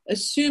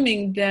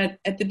 assuming that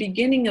at the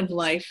beginning of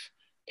life,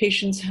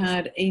 patients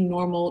had a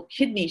normal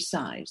kidney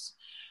size.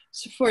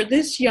 So for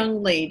this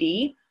young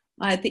lady,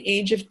 at the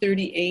age of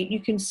 38,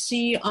 you can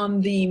see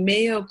on the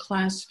Mayo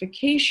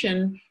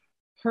classification,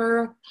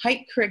 her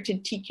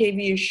height-corrected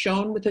TKV is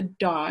shown with a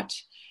dot,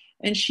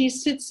 and she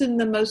sits in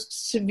the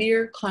most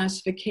severe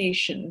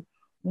classification,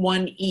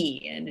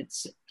 1E, and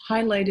it's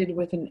highlighted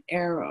with an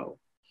arrow.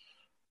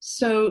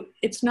 So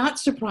it's not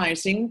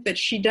surprising that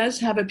she does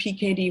have a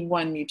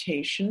PKD1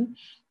 mutation,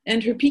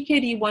 and her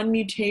PKD1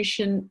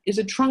 mutation is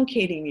a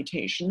truncating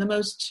mutation, the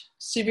most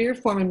severe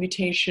form of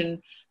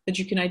mutation that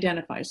you can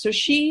identify. So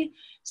she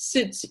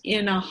sits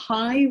in a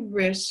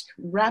high-risk,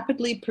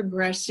 rapidly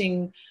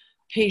progressing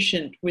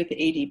patient with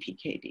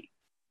ADPKD.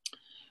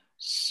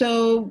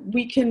 So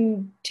we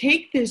can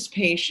take this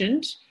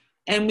patient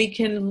and we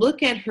can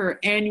look at her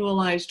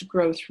annualized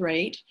growth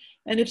rate.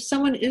 And if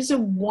someone is a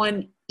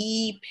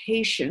 1E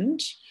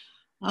patient,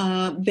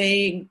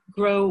 they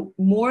grow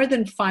more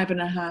than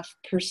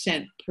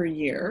 5.5% per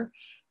year,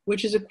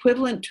 which is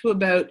equivalent to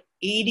about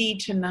 80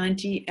 to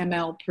 90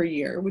 ml per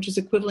year, which is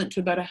equivalent to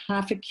about a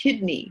half a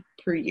kidney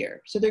per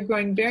year. So they're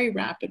growing very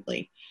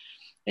rapidly.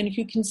 And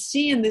you can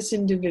see in this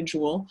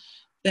individual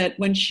that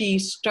when she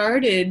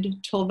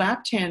started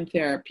tolvaptan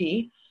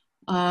therapy,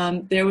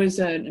 there was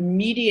an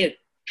immediate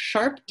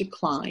sharp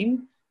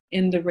decline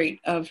in the rate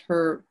of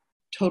her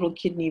total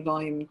kidney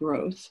volume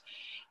growth.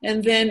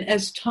 And then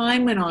as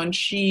time went on,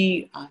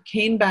 she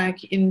came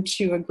back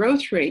into a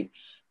growth rate,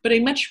 but a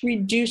much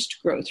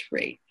reduced growth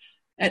rate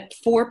at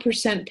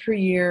 4% per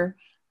year,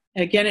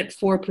 again at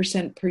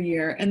 4% per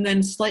year, and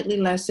then slightly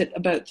less at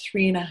about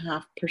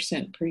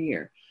 3.5% per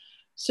year.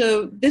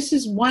 So this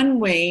is one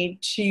way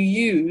to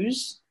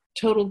use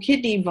total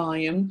kidney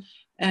volume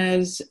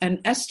as an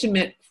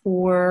estimate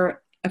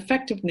for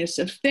effectiveness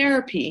of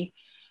therapy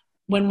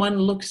when one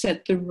looks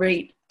at the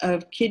rate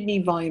of kidney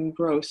volume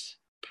growth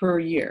per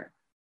year.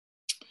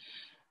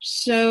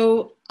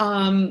 So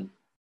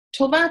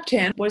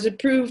tolvaptan was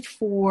approved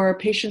for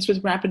patients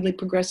with rapidly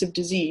progressive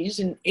disease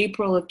in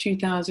April of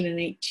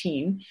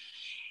 2018.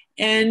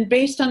 And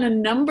based on a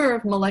number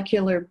of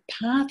molecular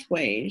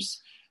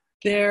pathways,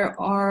 there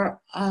are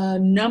a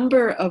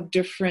number of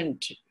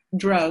different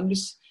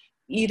drugs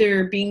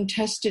either being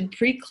tested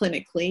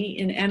preclinically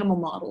in animal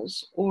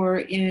models or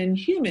in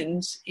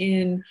humans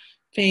in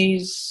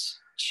phase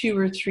 2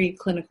 or 3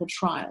 clinical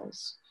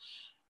trials.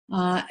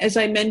 As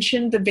I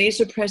mentioned, the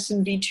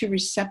vasopressin V2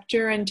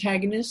 receptor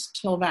antagonist,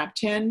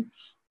 tolvaptan,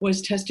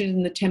 was tested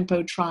in the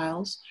TEMPO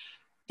trials.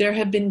 There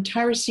have been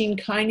tyrosine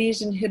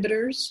kinase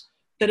inhibitors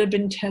that have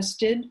been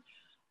tested.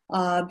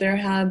 There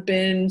have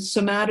been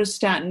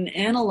somatostatin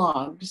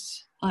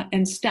analogs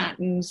and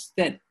statins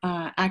that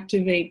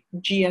activate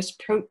GS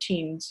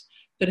proteins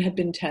that have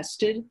been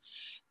tested.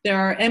 There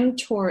are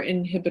mTOR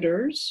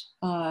inhibitors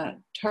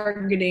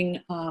targeting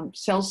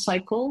cell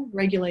cycle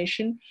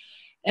regulation,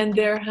 and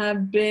there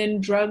have been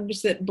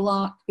drugs that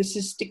block the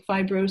cystic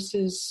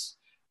fibrosis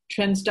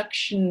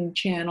transduction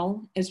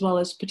channel as well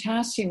as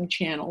potassium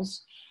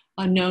channels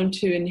known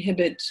to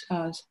inhibit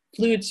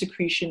fluid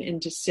secretion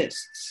into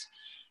cysts.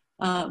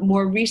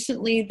 More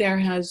recently, there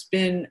has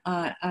been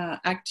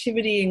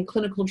activity in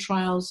clinical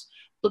trials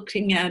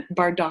looking at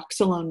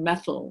bardoxolone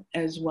methyl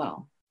as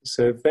well.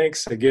 So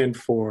thanks again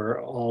for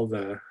all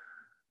the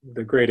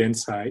great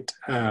insight.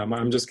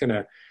 I'm just going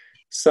to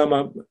sum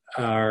up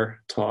our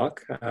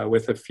talk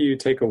with a few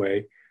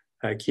key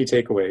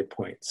takeaway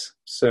points.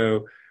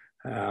 So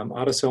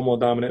autosomal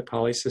dominant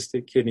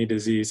polycystic kidney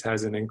disease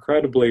has an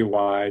incredibly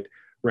wide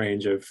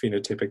range of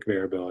phenotypic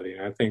variability.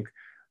 I think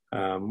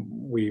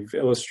we've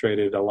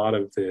illustrated a lot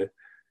of the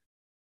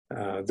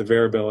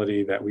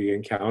variability that we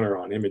encounter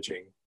on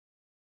imaging.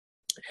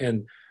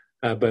 And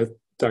both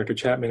Dr.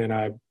 Chapman and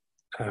I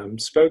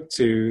spoke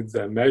to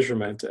the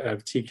measurement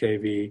of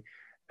TKV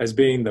as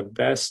being the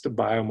best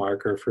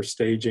biomarker for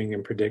staging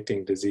and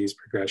predicting disease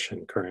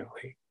progression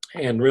currently.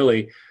 And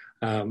really,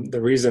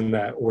 the reason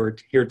that we're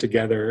here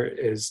together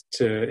is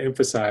to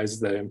emphasize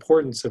the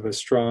importance of a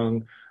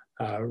strong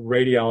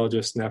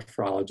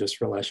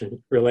radiologist-nephrologist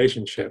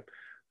relationship,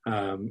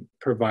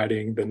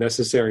 providing the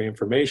necessary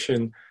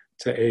information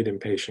to aid in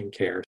patient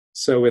care.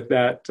 So with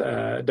that,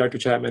 Dr.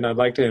 Chapman, I'd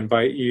like to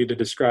invite you to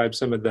describe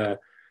some of the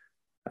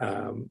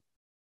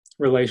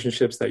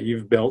relationships that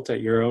you've built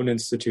at your own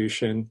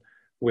institution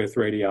with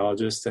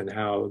radiologists and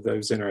how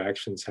those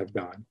interactions have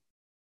gone.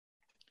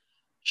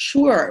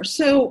 Sure.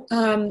 So,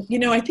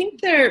 I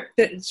think that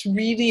it's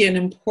really an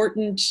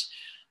important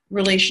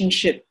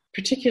relationship,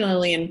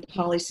 particularly in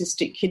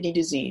polycystic kidney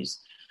disease.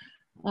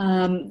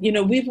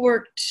 We've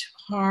worked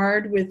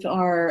hard with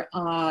our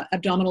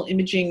abdominal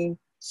imaging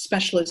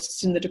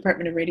specialists in the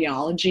Department of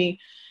Radiology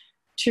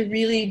to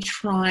really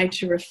try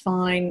to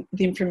refine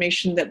the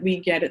information that we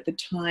get at the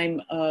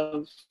time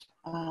of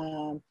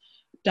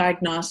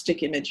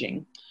diagnostic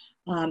imaging.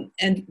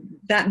 And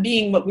that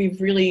being what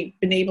we've really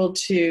been able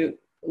to,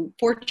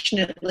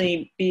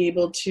 fortunately, be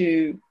able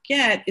to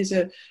get is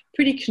a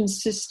pretty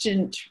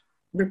consistent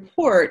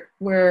report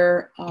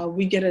where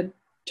we get a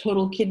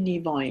total kidney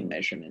volume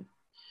measurement.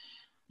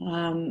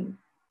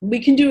 We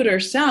can do it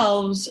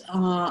ourselves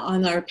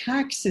on our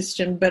PAC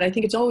system, but I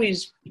think it's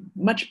always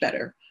much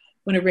better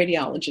when a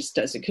radiologist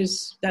does it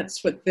because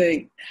that's what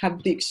they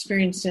have the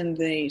experience and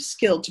the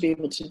skill to be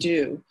able to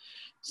do.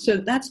 So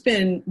that's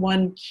been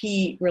one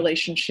key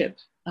relationship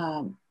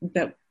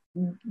that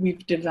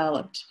we've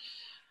developed.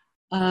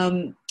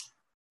 The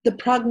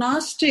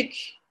prognostic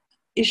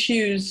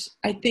issues,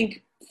 I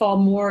think, fall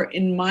more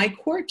in my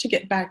court to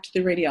get back to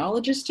the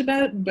radiologist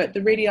about, but the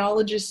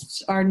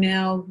radiologists are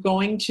now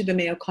going to the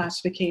Mayo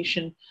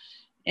classification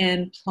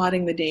and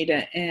plotting the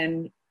data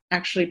and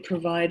actually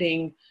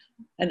providing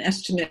an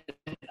estimate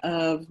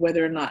of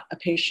whether or not a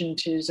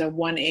patient is a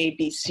 1A,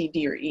 B, C,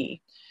 D, or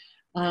E.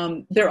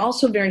 They're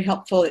also very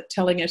helpful at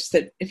telling us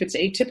that if it's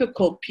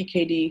atypical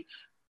PKD,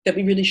 that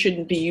we really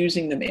shouldn't be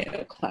using the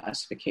Mayo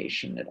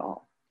classification at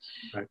all.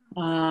 Right.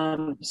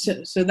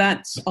 So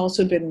that's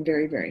also been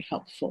very, very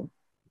helpful.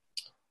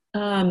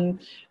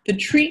 The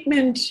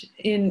treatment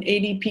in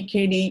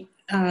ADPKD,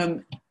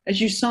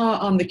 as you saw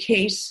on the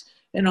case,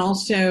 and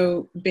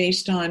also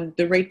based on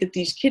the rate that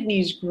these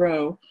kidneys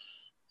grow,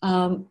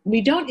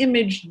 we don't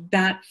image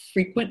that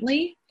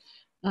frequently,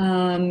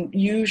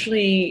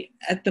 usually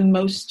at the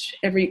most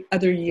every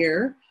other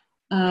year.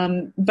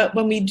 But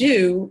when we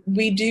do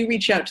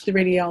reach out to the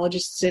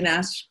radiologists and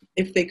ask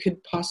if they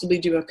could possibly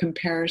do a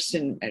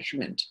comparison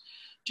measurement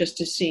just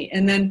to see.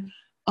 And then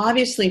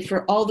obviously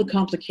for all the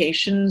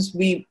complications,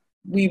 we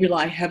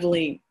rely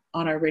heavily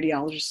on our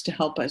radiologists to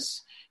help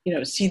us,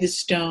 see the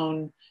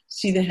stone,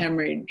 see the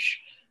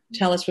hemorrhage,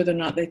 tell us whether or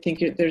not they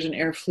think there's an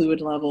air fluid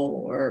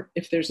level or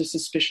if there's a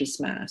suspicious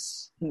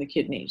mass in the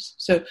kidneys.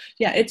 So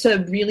yeah, it's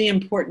a really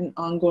important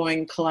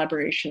ongoing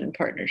collaboration and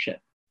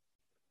partnership.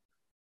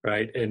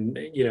 Right. And,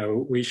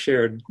 we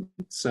shared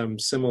some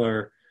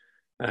similar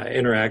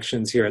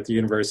interactions here at the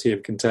University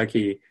of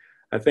Kentucky.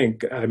 I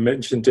think I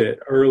mentioned it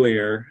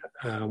earlier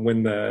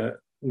when the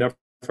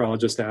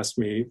nephrologist asked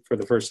me for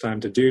the first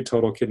time to do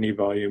total kidney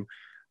volume.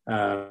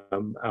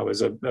 I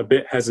was a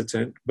bit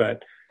hesitant,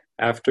 but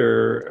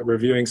after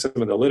reviewing some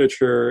of the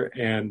literature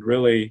and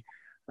really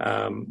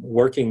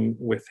working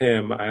with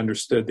him, I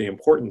understood the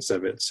importance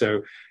of it.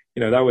 So,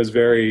 that was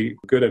very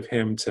good of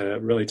him to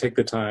really take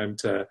the time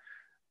to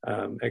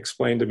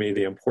explained to me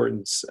the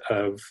importance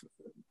of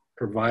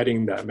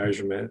providing that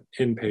measurement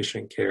in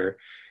patient care.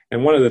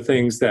 And one of the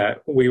things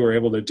that we were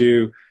able to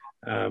do,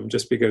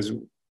 just because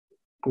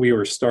we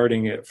were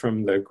starting it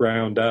from the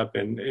ground up,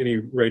 and any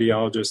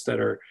radiologists that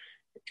are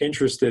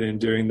interested in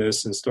doing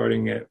this and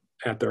starting it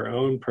at their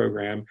own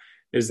program,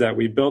 is that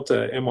we built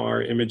a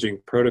MR imaging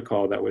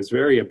protocol that was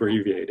very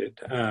abbreviated,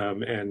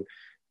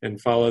 and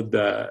followed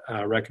the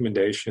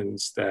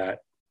recommendations that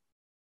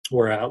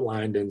were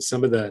outlined in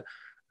some of the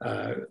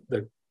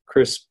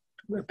CRISP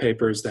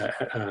papers that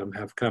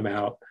have come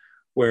out,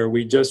 where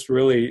we just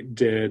really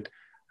did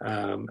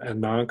a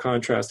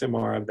non-contrast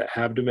MR of the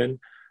abdomen.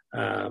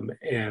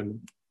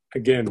 And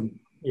again,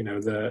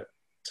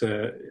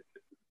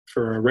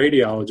 for a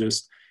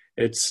radiologist,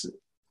 it's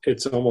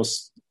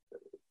almost,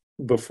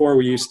 before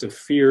we used to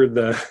fear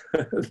the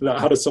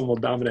autosomal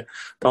dominant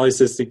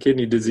polycystic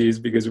kidney disease,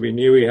 because we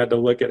knew we had to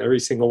look at every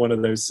single one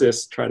of those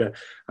cysts, try to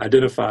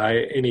identify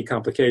any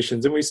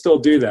complications, and we still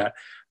do that.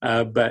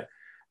 But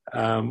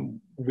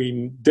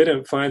we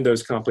didn't find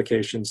those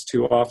complications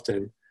too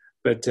often.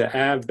 But to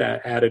have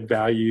that added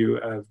value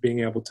of being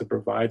able to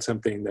provide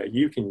something that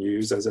you can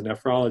use as a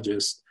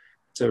nephrologist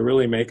to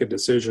really make a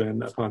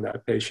decision upon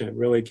that patient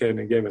really kind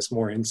of gave us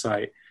more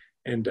insight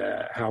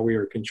into how we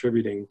are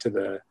contributing to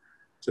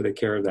the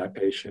care of that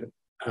patient.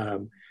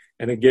 And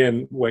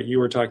again, what you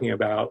were talking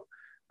about,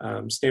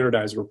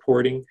 standardized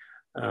reporting,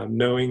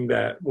 knowing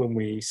that when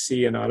we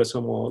see an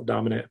autosomal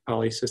dominant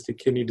polycystic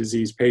kidney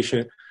disease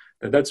patient,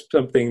 that's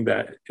something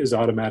that is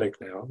automatic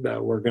now,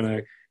 that we're going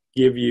to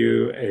give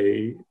you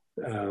a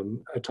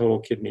total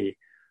kidney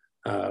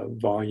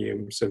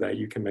volume so that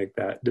you can make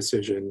that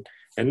decision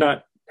and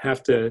not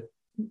have to,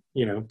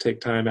 take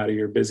time out of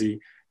your busy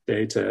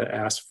day to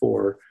ask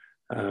for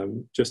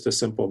just a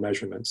simple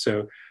measurement.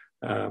 So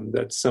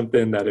that's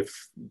something that,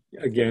 if,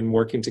 again,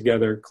 working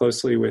together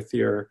closely with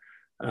your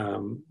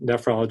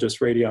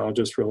nephrologist,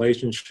 radiologist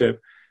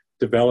relationship,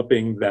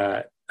 developing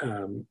that,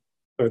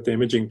 both the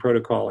imaging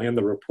protocol and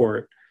the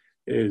report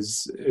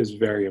is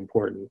very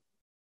important.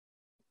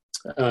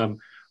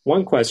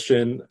 One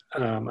question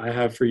I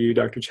have for you,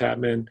 Dr.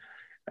 Chapman,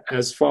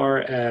 as far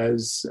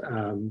as,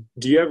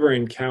 do you ever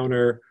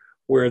encounter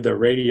where the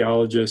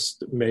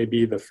radiologist may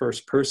be the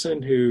first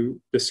person who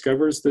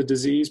discovers the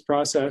disease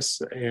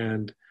process,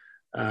 and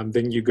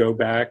then you go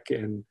back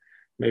and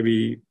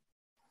maybe,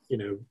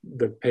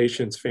 the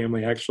patient's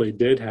family actually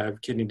did have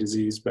kidney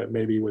disease, but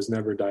maybe was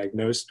never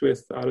diagnosed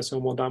with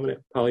autosomal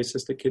dominant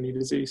polycystic kidney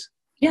disease?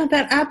 Yeah,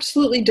 that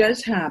absolutely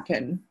does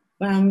happen.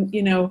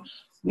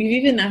 We've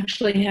even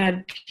actually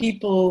had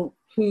people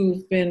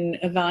who've been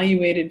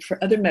evaluated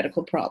for other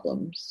medical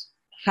problems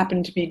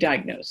happen to be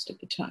diagnosed at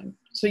the time.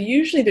 So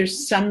usually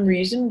there's some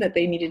reason that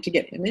they needed to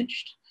get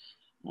imaged.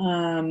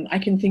 I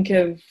can think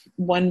of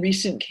one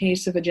recent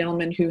case of a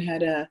gentleman who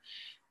had a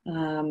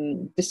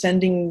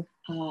descending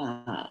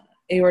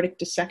aortic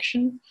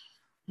dissection,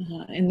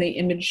 and they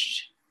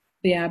imaged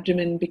the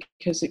abdomen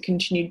because it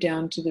continued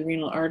down to the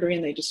renal artery,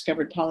 and they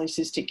discovered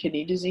polycystic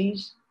kidney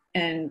disease.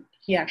 And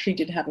he actually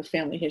did have a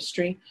family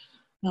history.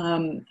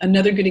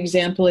 Another good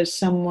example is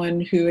someone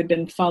who had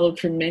been followed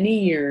for many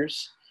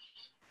years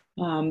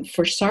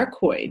for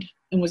sarcoid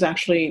and was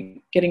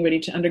actually getting ready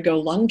to undergo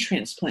lung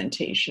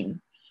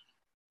transplantation,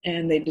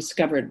 and they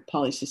discovered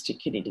polycystic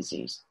kidney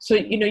disease. So,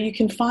 you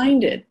can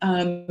find it,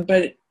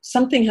 but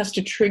something has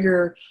to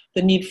trigger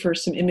the need for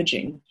some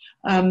imaging.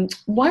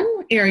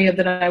 One area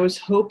that I was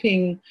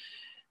hoping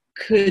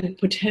could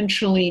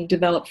potentially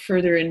develop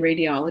further in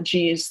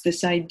radiology is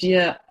this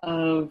idea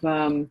of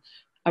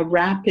a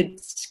rapid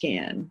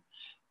scan.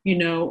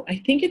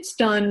 I think it's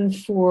done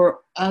for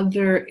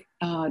other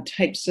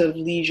types of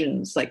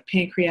lesions, like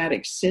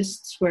pancreatic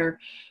cysts, where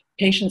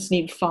patients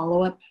need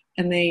follow-up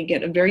and they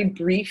get a very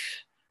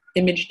brief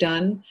image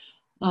done.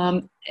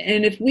 And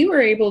if we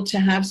were able to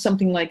have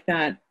something like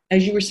that,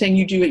 as you were saying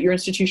you do at your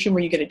institution,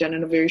 where you get it done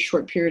in a very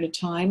short period of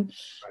time,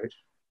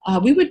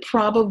 right, we would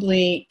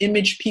probably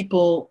image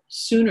people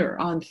sooner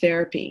on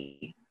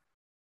therapy,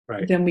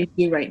 right, than we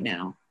do right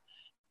now.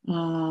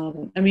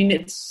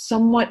 It's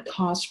somewhat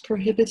cost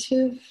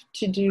prohibitive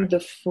to do the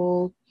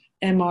full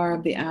MR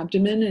of the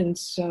abdomen. And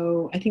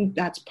so I think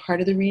that's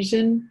part of the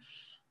reason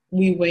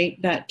we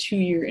wait that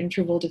 2-year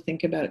interval to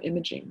think about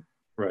imaging.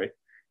 Right.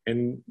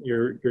 And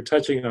you're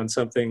touching on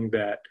something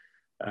that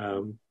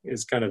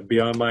is kind of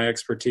beyond my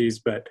expertise,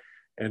 but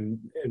and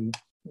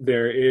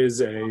there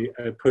is a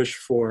push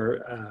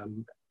for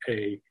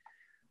a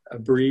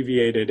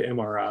abbreviated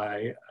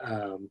MRI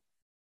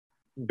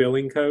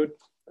billing code,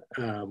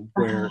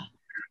 where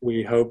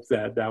we hope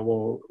that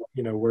will,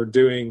 we're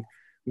doing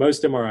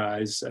most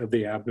MRIs of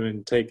the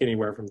abdomen take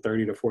anywhere from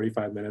 30 to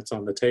 45 minutes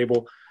on the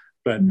table,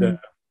 but the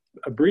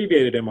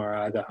abbreviated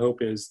MRI, the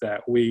hope is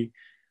that we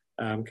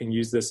can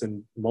use this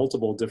in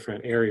multiple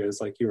different areas,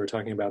 like you were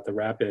talking about the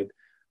rapid,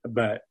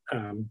 but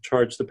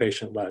charge the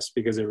patient less,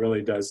 because it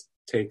really does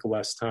take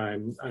less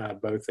time,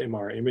 both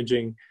MR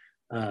imaging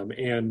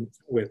and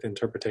with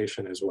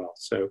interpretation as well.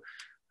 So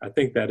I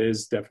think that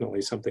is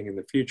definitely something in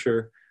the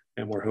future,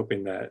 and we're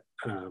hoping that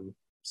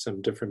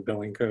some different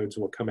billing codes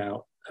will come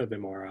out of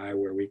MRI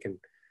where we can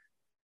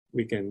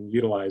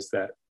utilize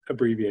that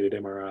abbreviated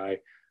MRI.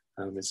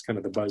 It's kind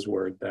of the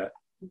buzzword that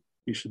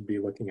you should be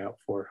looking out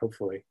for,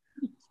 hopefully.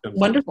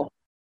 Wonderful.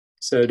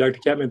 So Dr.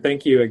 Kapman,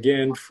 thank you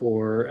again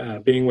for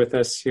being with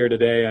us here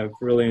today. I've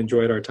really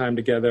enjoyed our time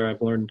together.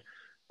 I've learned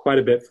quite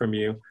a bit from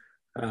you.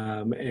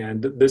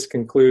 And this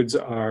concludes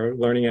our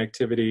learning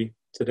activity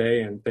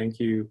today. And thank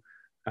you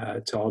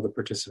to all the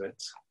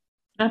participants.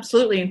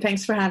 Absolutely. And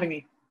thanks for having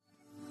me.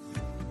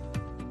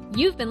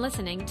 You've been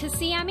listening to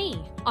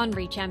CME on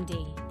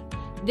ReachMD.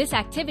 This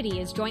activity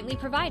is jointly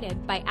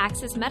provided by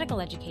Axis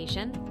Medical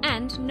Education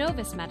and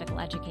Novus Medical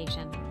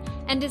Education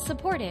and is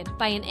supported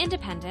by an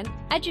independent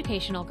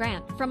educational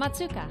grant from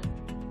Otsuka.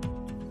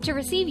 To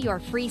receive your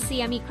free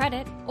CME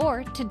credit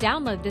or to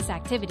download this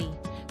activity,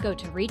 go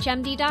to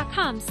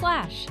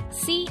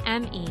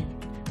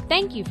reachmd.com/CME.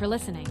 Thank you for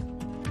listening.